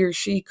he or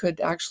she could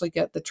actually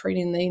get the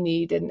training they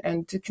need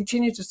and to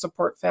continue to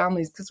support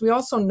families, because we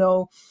also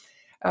know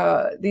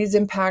these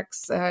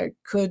impacts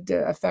could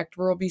affect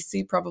rural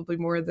BC probably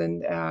more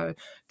than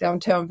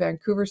downtown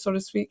Vancouver, so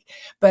to speak.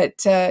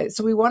 But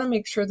so we want to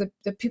make sure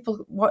that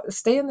people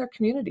stay in their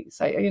communities.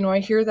 I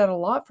hear that a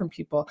lot from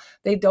people.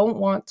 They don't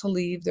want to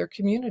leave their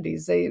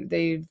communities.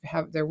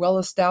 They're well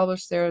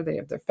established there. They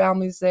have their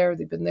families there.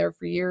 They've been there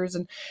for years.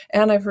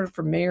 And I've heard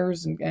from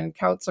mayors and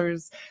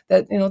councillors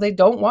that they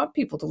don't want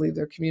people to leave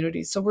their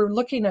communities. So we're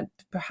looking at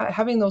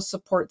having those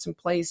supports in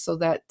place so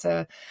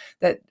that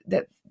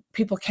that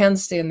people can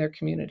stay in their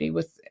community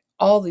with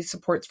all these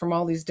supports from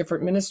all these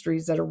different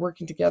ministries that are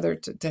working together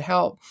to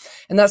help.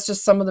 And that's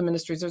just some of the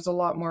ministries. There's a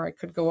lot more I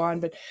could go on,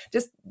 but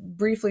just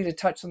briefly to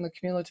touch on the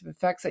cumulative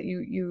effects that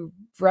you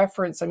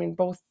referenced. I mean,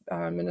 both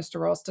Minister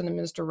Ralston and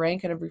Minister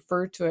Rankin have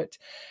referred to it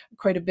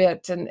quite a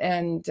bit.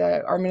 And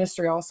our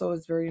ministry also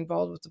is very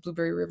involved with the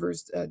Blueberry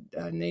Rivers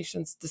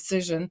Nation's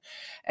decision.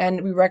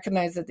 And we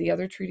recognize that the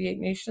other Treaty 8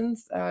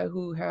 nations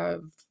who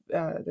have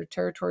their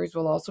territories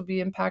will also be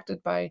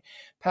impacted by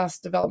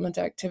past development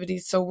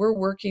activities. So we're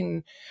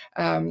working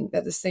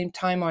at the same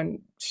time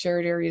on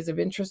shared areas of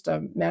interest.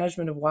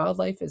 Management of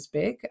wildlife is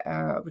big,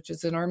 which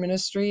is in our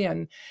ministry.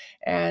 And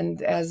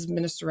as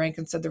Minister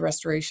Rankin said, the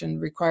restoration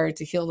required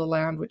to heal the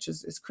land, which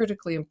is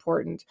critically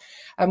important.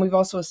 And we've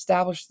also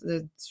established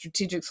the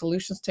strategic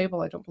solutions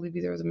table. I don't believe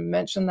either of them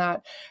mentioned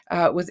that,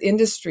 with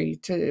industry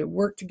to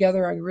work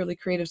together on really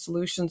creative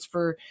solutions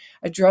for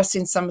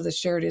addressing some of the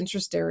shared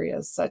interest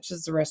areas, such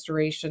as the restoration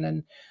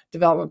and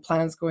development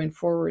plans going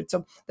forward.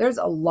 So there's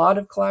a lot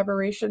of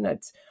collaboration.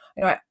 It's,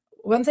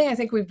 one thing I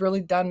think we've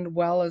really done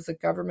well as a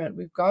government,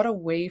 we've got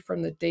away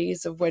from the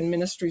days of when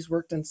ministries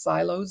worked in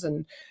silos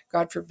and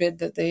God forbid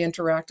that they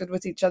interacted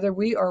with each other.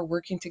 We are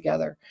working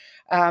together.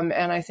 And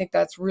I think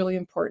that's really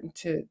important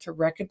to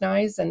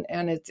recognize. And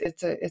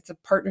it's a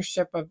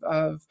partnership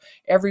of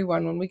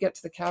everyone. When we get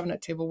to the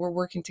cabinet table, we're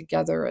working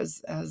together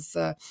as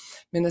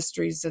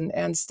ministries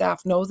and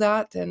staff know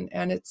that.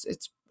 And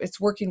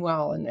it's working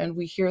well. And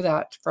we hear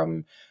that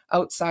from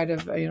outside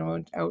of,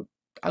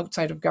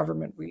 outside of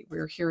government.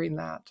 We're hearing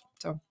that.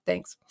 So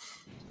thanks.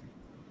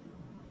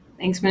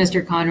 Thanks,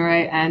 Minister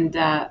Conroy. And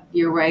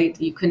you're right,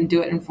 you couldn't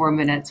do it in 4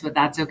 minutes, but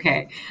that's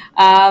okay.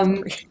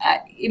 Talking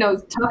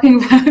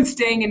about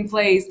staying in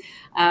place,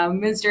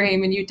 Minister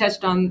Heyman, you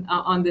touched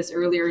on this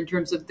earlier in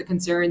terms of the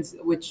concerns,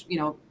 which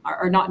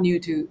are not new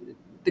to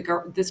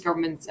this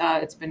government.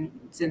 It's been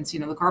since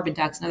the carbon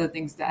tax and other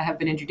things that have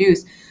been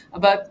introduced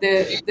about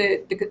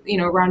the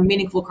around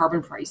meaningful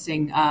carbon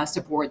pricing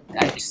support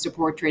to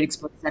support trade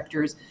exposed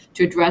sectors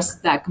to address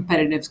that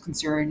competitive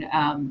concern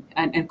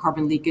and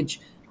carbon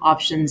leakage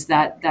options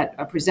that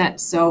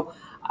present. So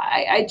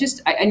I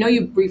know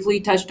you briefly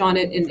touched on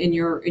it in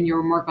your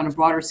remark on a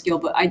broader scale,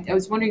 but I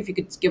was wondering if you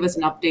could give us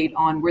an update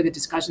on where the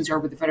discussions are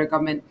with the federal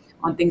government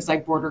on things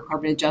like border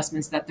carbon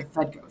adjustments that the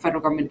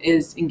federal government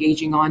is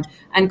engaging on,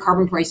 and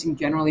carbon pricing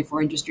generally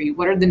for industry.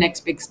 What are the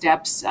next big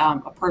steps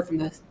apart from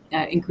the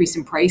increase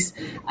in price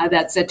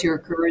that's set to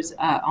occur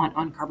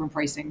on carbon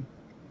pricing?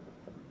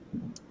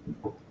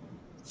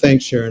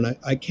 Thanks, Sharon.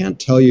 I can't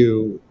tell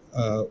you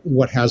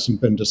what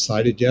hasn't been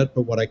decided yet,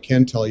 but what I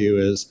can tell you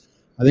is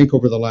I think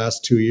over the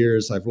last 2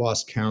 years, I've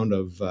lost count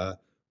of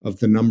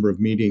the number of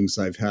meetings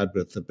I've had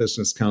with the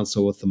Business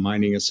Council, with the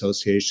Mining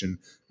Association,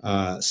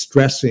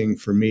 stressing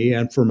for me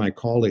and for my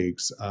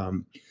colleagues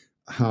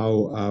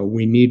how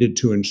we needed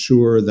to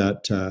ensure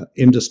that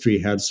industry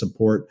had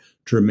support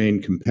to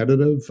remain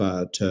competitive,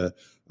 to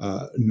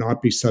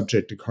not be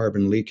subject to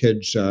carbon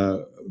leakage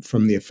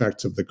from the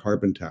effects of the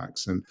carbon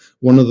tax. And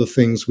one of the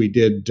things we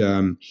did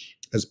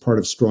as part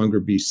of Stronger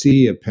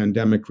BC, a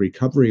pandemic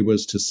recovery,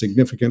 was to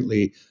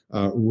significantly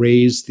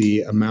raise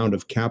the amount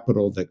of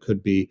capital that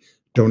could be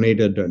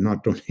contributed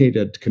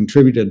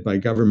by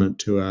government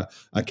to a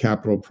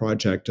capital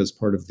project as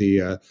part of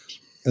the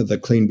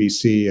Clean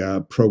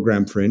BC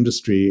program for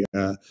industry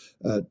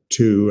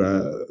to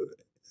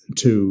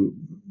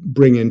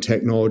bring in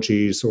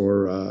technologies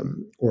or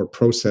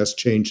process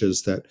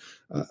changes that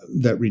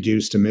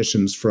reduced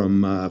emissions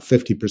from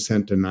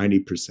 50% to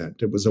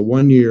 90%. It was a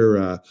one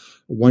year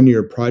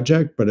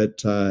project, but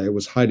it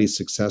was highly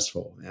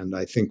successful, and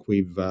I think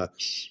we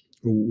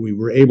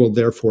were able,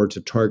 therefore,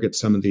 to target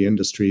some of the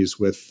industries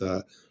with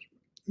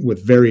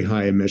very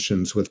high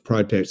emissions, with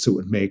projects that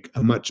would make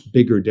a much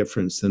bigger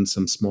difference than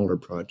some smaller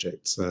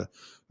projects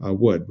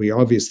would. We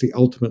obviously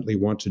ultimately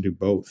want to do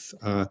both.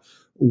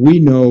 We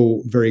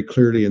know very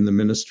clearly in the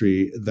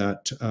ministry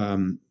that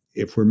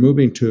if we're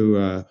moving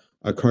to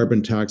a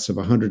carbon tax of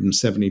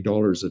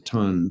 $170 a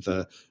ton,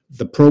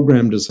 the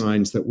program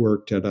designs that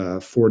worked at a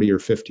 $40 or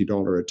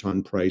 $50 a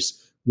ton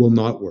price will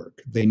not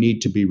work. They need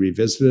to be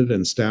revisited,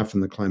 and staff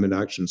in the Climate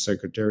Action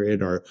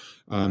Secretariat are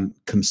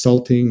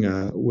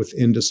consulting with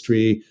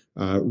industry,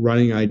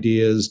 running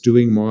ideas,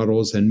 doing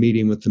models, and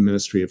meeting with the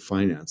Ministry of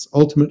Finance.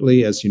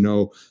 Ultimately, as you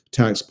know,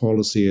 tax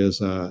policy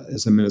is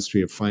a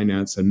Ministry of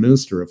Finance and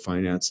Minister of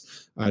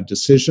Finance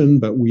decision,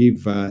 but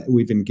we've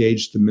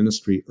engaged the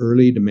ministry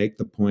early to make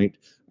the point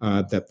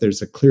that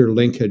there's a clear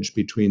linkage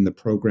between the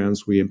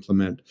programs we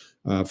implement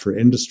for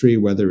industry,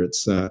 whether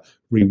it's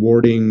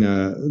rewarding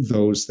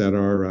those that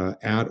are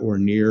at or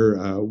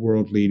near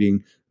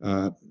world-leading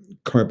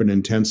carbon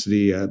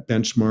intensity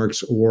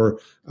benchmarks, or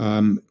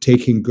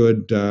taking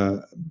good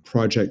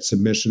project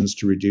submissions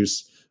to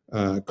reduce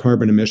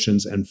carbon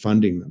emissions and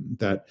funding them.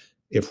 That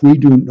if we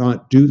do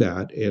not do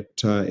that,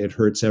 it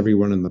hurts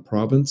everyone in the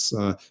province,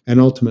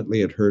 and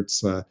ultimately it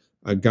hurts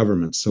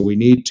government. So we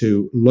need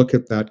to look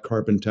at that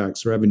carbon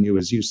tax revenue,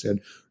 as you said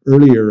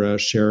earlier,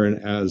 Sharon,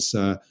 as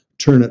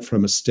turn it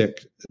from a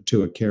stick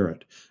to a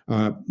carrot.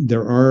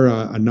 There are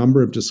a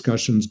number of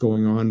discussions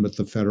going on with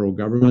the federal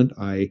government.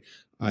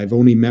 I've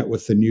only met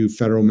with the new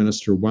federal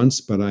minister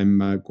once, but I'm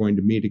going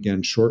to meet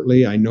again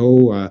shortly. I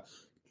know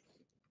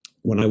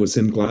when I was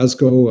in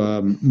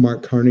Glasgow,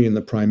 Mark Carney and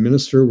the Prime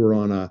Minister were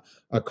on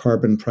a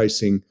carbon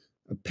pricing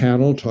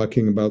panel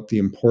talking about the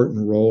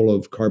important role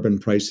of carbon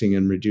pricing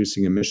in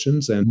reducing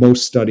emissions. And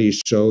most studies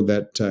show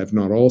that, if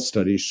not all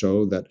studies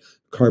show, that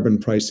carbon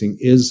pricing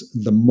is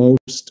the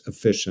most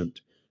efficient,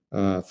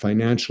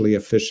 financially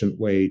efficient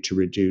way to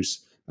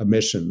reduce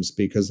emissions,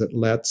 because it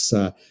lets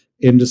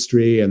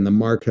industry and the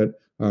market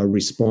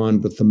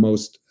respond with the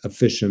most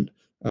efficient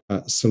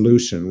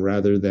solution,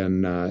 rather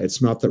than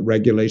it's not that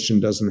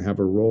regulation doesn't have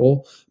a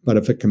role, but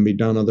if it can be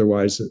done other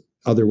ways,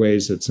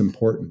 it's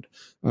important.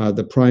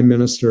 The Prime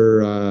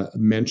Minister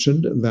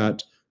mentioned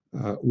that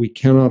we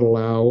cannot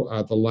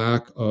allow the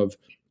lack of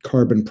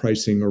carbon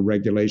pricing or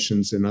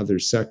regulations in other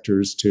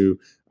sectors to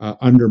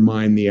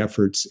undermine the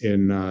efforts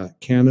in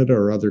Canada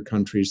or other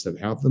countries that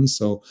have them.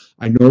 So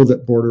I know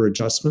that border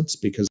adjustments,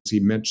 because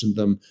he mentioned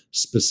them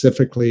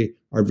specifically,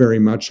 are very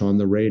much on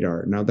the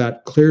radar. Now,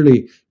 that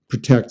clearly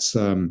protects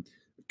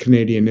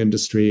Canadian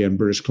industry and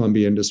British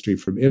Columbia industry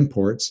from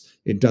imports.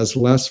 It does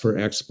less for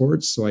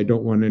exports, so I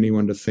don't want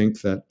anyone to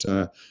think that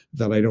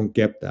that I don't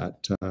get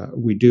that.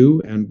 We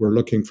do, and we're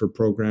looking for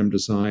program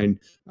design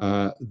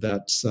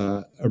that's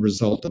a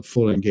result of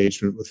full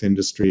engagement with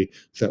industry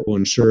that will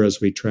ensure,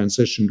 as we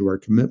transition to our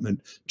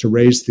commitment to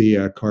raise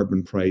the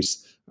carbon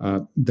price,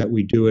 that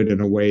we do it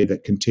in a way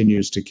that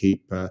continues to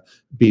keep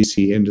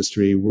BC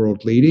industry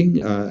world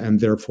leading, and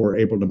therefore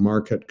able to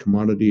market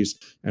commodities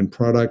and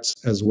products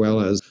as well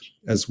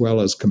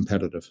as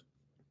competitive.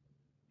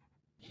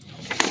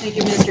 Thank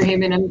you, Minister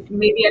Heyman. And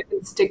maybe I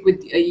can stick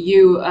with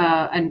you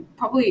and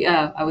probably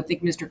I would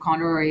think Mr.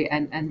 Conroy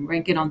and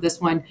Rankin on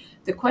this one.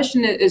 The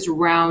question is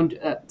around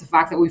the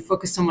fact that we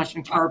focus so much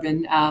on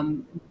carbon,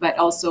 but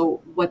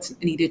also what's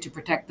needed to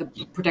protect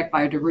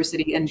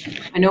biodiversity. And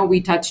I know we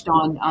touched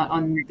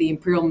on the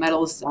Imperial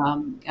Metals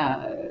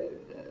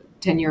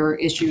tenure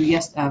issue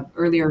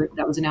earlier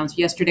that was announced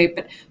yesterday,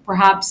 but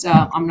perhaps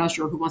I'm not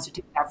sure who wants to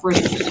take that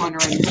first, Mr.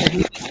 Conroy and Mr.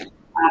 Heyman.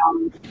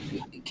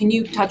 Can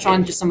you touch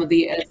on just some of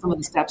the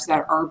steps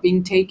that are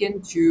being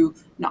taken to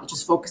not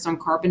just focus on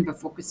carbon, but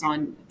focus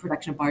on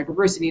protection of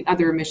biodiversity and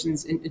other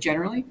emissions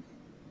generally?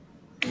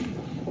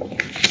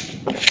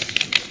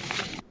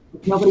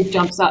 If nobody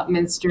jumps up,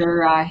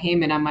 Mr.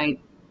 Heyman, I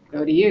might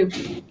go to you.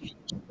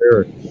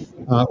 Sure.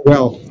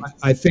 Well,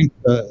 I think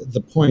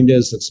the point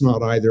is it's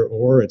not either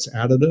or, it's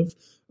additive.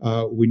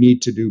 We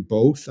need to do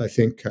both. I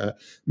think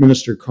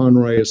Minister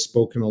Conroy has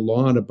spoken a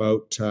lot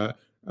about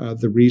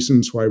the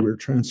reasons why we're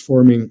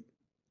transforming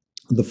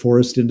the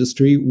forest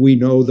industry. We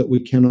know that we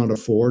cannot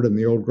afford, and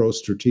the Old Growth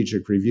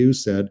Strategic Review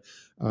said,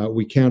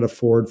 we can't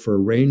afford, for a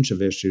range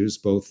of issues,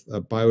 both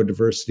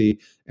biodiversity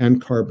and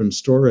carbon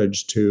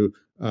storage, to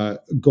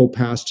go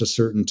past a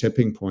certain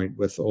tipping point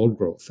with old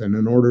growth. And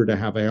in order to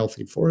have a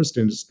healthy forest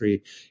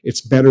industry, it's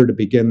better to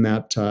begin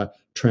that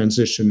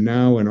transition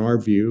now, in our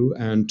view,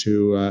 and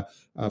to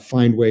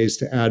find ways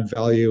to add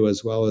value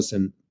as well as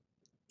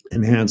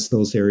enhance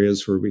those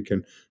areas where we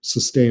can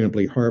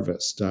sustainably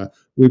harvest.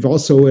 We've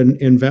also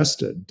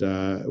invested,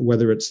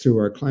 whether it's through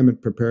our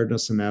climate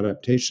preparedness and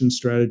adaptation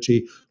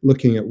strategy,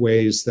 looking at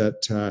ways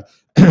that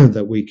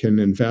that we can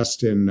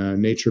invest in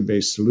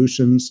nature-based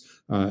solutions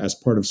as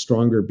part of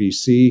Stronger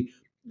BC.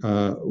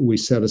 We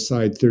set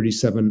aside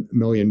 $37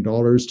 million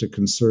to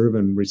conserve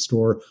and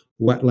restore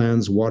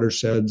wetlands,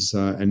 watersheds,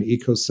 and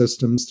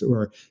ecosystems through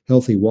our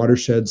Healthy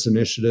Watersheds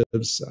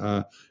initiatives.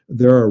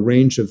 There are a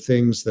range of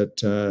things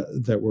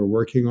that we're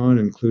working on,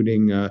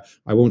 including,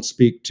 I won't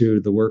speak to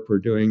the work we're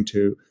doing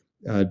to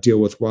deal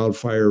with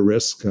wildfire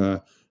risk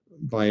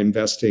by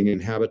investing in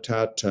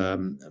habitat.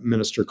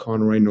 Minister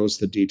Conroy knows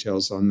the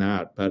details on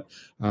that, but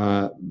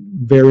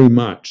very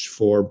much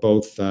for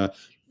both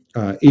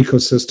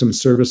ecosystem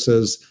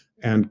services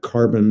and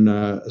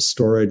carbon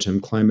storage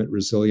and climate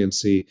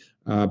resiliency,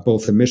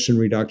 both emission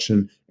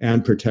reduction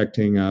and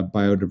protecting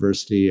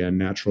biodiversity and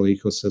natural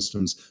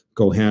ecosystems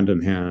go hand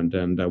in hand,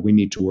 and we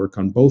need to work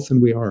on both,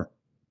 and we are.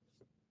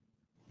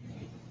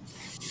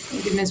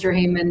 Thank you, Mr.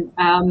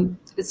 Heyman.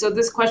 So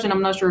this question,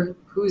 I'm not sure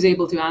who's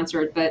able to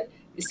answer it, but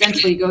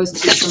essentially goes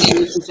to some of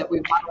the issues that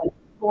we've highlighted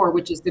before,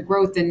 which is the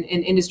growth in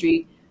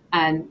industry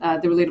and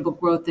the relatable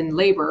growth in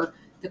labor.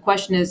 The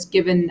question is,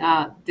 given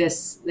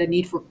the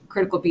need for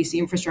critical BC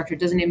infrastructure,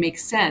 doesn't it make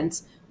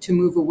sense to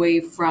move away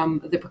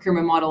from the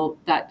procurement model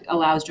that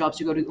allows jobs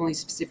to go to only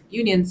specific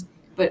unions,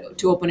 but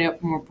to open it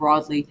up more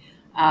broadly.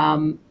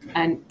 And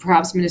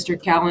perhaps Minister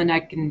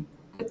Kahlon,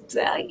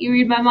 you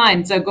read my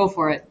mind, so go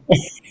for it.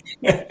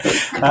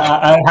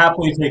 I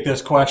happily take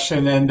this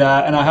question, and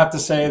I have to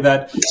say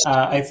that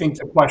I think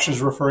the question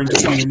is referring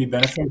to community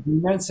benefit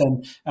agreements,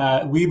 and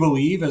we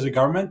believe as a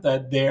government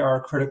that they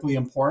are critically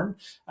important.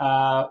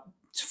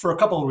 For a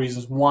couple of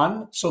reasons.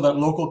 One, so that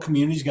local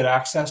communities get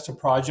access to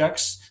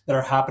projects that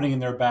are happening in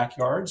their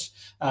backyards.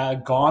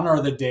 Gone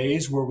are the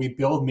days where we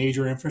build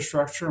major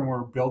infrastructure and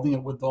we're building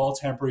it with all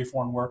temporary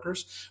foreign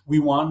workers. We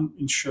want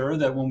to ensure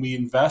that when we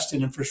invest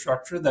in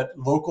infrastructure, that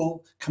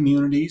local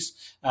communities,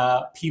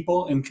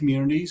 people in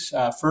communities,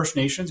 First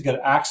Nations get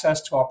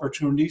access to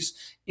opportunities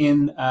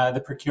in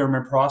the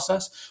procurement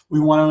process. We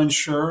want to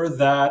ensure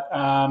that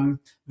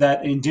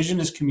that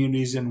Indigenous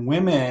communities and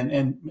women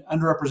and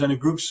underrepresented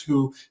groups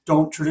who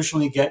don't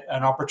traditionally get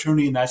an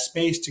opportunity in that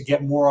space to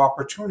get more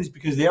opportunities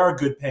because they are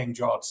good paying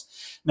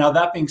jobs. Now,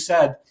 that being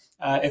said,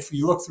 if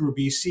you look through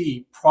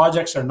BC,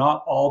 projects are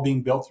not all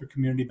being built through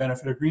community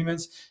benefit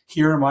agreements.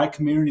 Here in my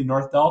community,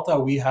 North Delta,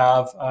 we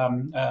have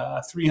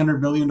a $300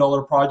 million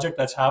project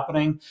that's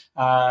happening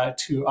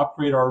to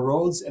upgrade our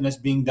roads, and it's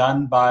being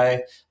done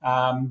by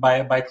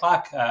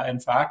CLAC,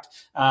 in fact.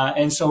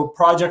 And so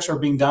projects are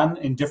being done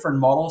in different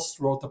models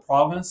throughout the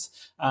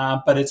province,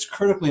 but it's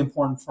critically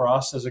important for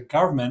us as a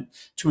government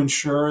to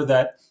ensure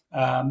that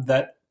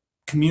that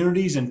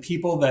communities and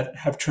people that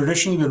have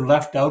traditionally been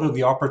left out of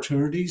the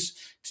opportunities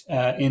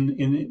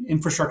in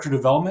infrastructure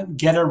development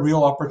get a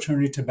real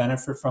opportunity to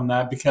benefit from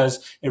that,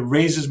 because it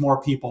raises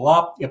more people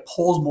up, it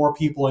pulls more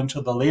people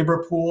into the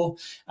labor pool,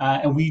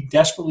 and we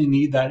desperately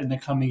need that in the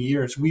coming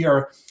years. We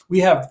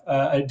have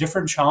a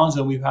different challenge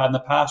than we've had in the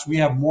past. We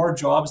have more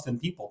jobs than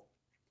people.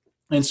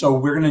 And so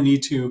we're going to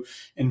need to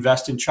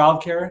invest in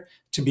childcare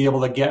to be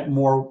able to get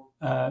more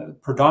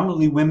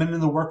predominantly women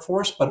in the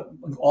workforce, but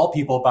all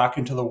people back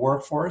into the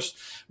workforce.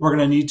 We're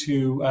going to need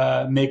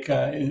to make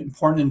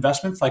important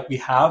investments like we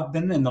have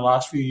been in the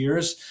last few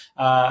years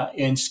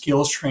in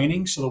skills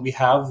training, so that we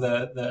have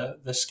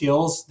the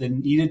skills that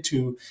needed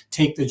to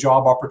take the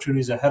job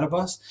opportunities ahead of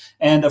us.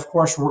 And of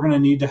course, we're going to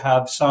need to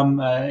have some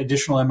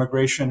additional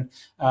immigration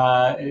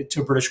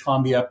to British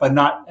Columbia, but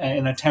not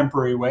in a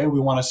temporary way. We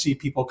want to see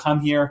people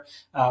come here,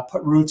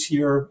 put roots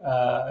here,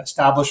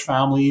 establish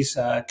families,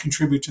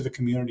 contribute to the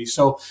community.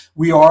 So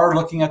we are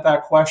looking at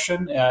that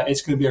question.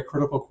 It's going to be a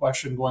critical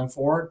question going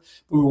forward,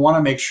 but we want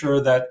to make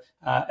sure that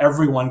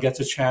everyone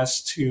gets a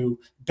chance to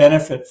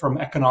benefit from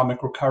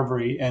economic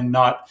recovery and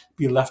not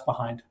be left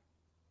behind.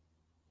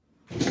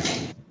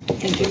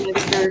 Thank you,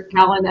 Mr.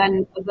 Kahlon.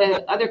 And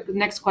the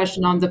next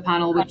question on the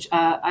panel, which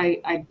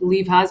I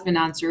believe has been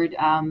answered,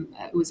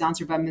 it was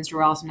answered by Mr.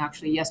 Ralston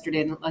actually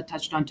yesterday and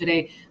touched on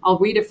today. I'll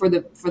read it for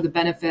the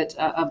benefit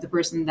of the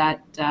person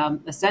that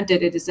sent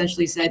it. It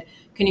essentially said,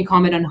 can you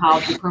comment on how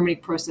the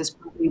permitting process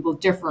will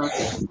differ,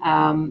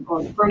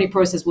 or the permitting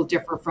process will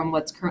differ from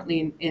what's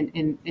currently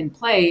in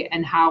play,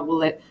 and how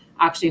will it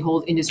actually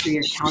hold industry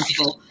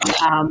accountable?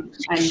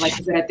 And like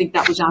I said, I think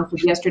that was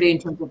answered yesterday in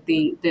terms of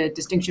the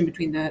distinction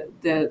between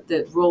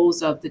the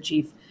roles of the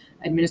chief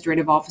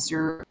administrative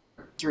officer,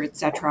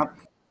 etc.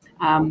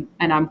 And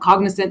I'm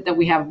cognizant that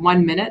we have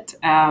 1 minute.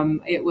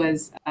 It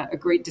was a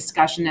great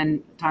discussion,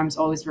 and time's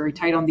always very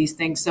tight on these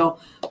things. So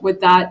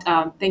with that,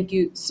 thank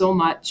you so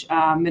much,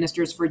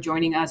 ministers, for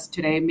joining us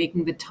today,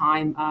 making the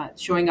time,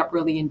 showing up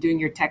early and doing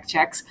your tech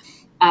checks.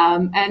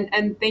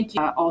 And thank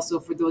you also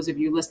for those of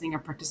you listening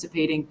and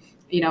participating.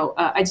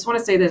 I just want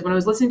to say this. When I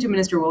was listening to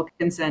Minister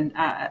Wilkinson,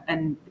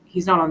 and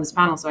he's not on this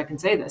panel, so I can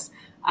say this,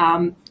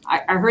 I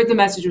heard the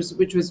message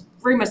which was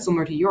very much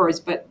similar to yours,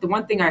 but the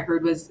one thing I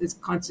heard was this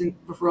constant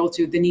referral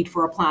to the need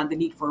for a plan, the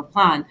need for a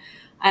plan.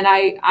 And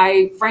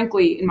I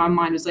frankly, in my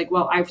mind, was like,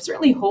 well, I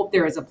certainly hope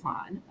there is a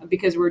plan,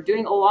 because we're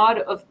doing a lot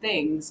of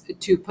things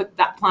to put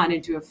that plan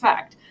into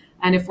effect.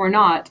 And if we're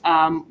not,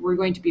 we're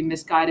going to be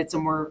misguided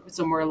somewhere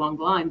along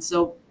the line.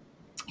 So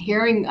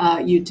hearing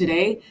you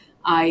today,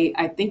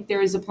 I think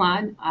there is a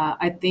plan.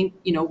 I think,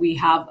 we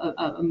have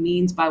a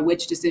means by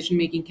which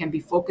decision-making can be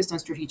focused on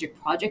strategic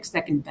projects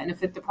that can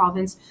benefit the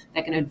province,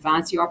 that can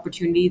advance the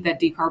opportunity that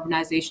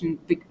decarbonization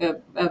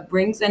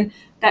brings, and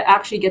that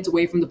actually gets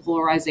away from the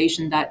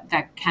polarization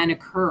that can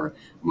occur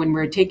when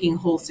we're taking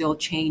wholesale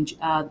change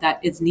that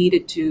is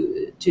needed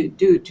to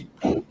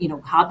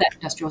have that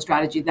industrial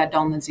strategy that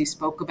Don Lindsay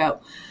spoke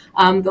about.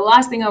 The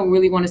last thing I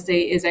really want to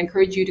say is I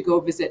encourage you to go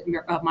visit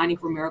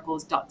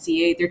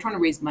miningformiracles.ca. They're trying to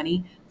raise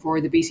money for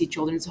the BC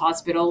Children's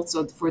Hospital.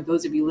 So for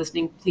those of you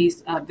listening,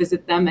 please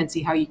visit them and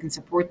see how you can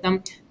support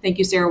them. Thank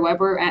you, Sarah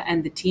Weber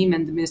and the team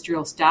and the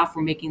ministerial staff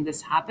for making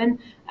this happen.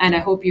 And I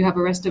hope you have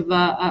a rest of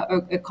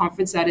a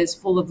conference that is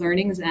full of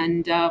learnings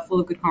and full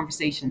of good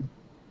conversation.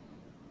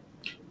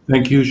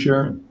 Thank you,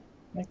 Sharon.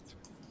 Thank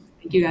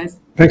you,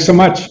 guys. Thanks so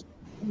much.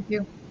 Thank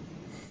you.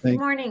 Good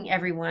morning,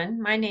 everyone.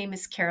 My name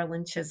is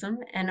Carolyn Chisholm,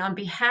 and on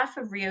behalf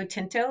of Rio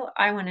Tinto,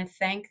 I want to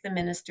thank the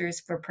ministers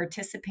for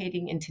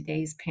participating in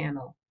today's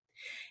panel.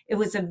 It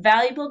was a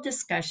valuable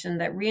discussion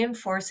that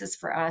reinforces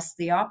for us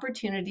the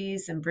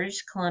opportunities in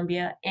British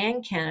Columbia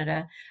and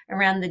Canada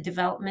around the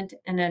development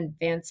and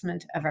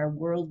advancement of our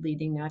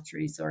world-leading natural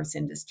resource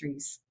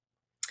industries.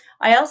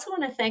 I also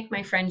want to thank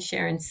my friend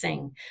Sharon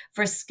Singh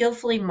for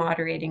skillfully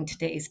moderating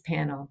today's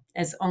panel,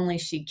 as only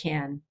she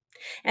can.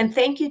 And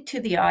thank you to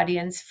the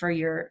audience for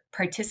your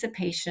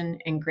participation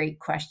and great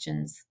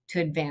questions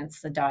to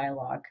advance the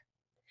dialogue.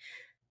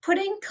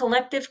 Putting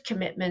collective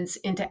commitments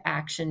into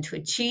action to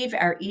achieve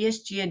our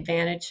ESG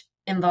advantage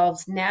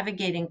involves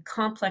navigating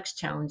complex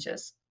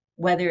challenges,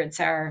 whether it's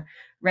our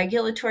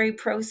regulatory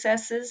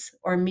processes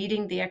or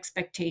meeting the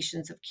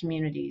expectations of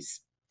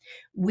communities.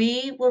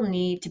 We will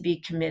need to be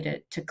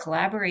committed to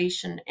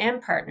collaboration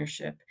and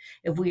partnership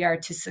if we are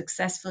to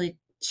successfully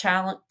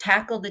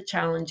tackle the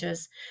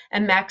challenges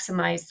and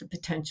maximize the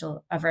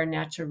potential of our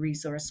natural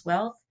resource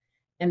wealth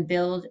and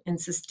build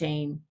and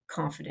sustain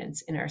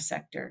confidence in our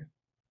sector.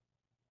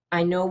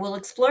 I know we'll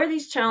explore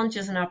these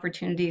challenges and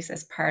opportunities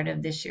as part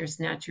of this year's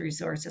Natural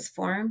Resources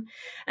Forum,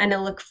 and I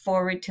look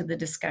forward to the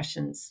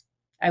discussions.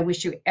 I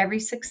wish you every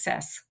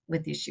success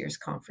with this year's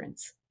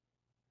conference.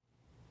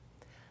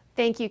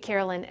 Thank you,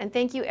 Carolyn, and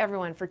thank you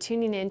everyone for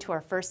tuning in to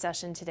our first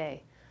session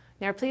today.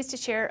 Now we're pleased to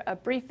share a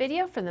brief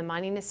video from the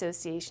Mining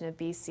Association of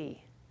BC.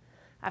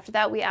 After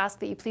that, we ask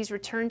that you please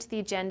return to the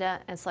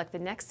agenda and select the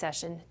next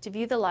session to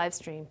view the live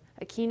stream,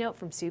 a keynote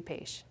from Sue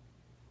Page.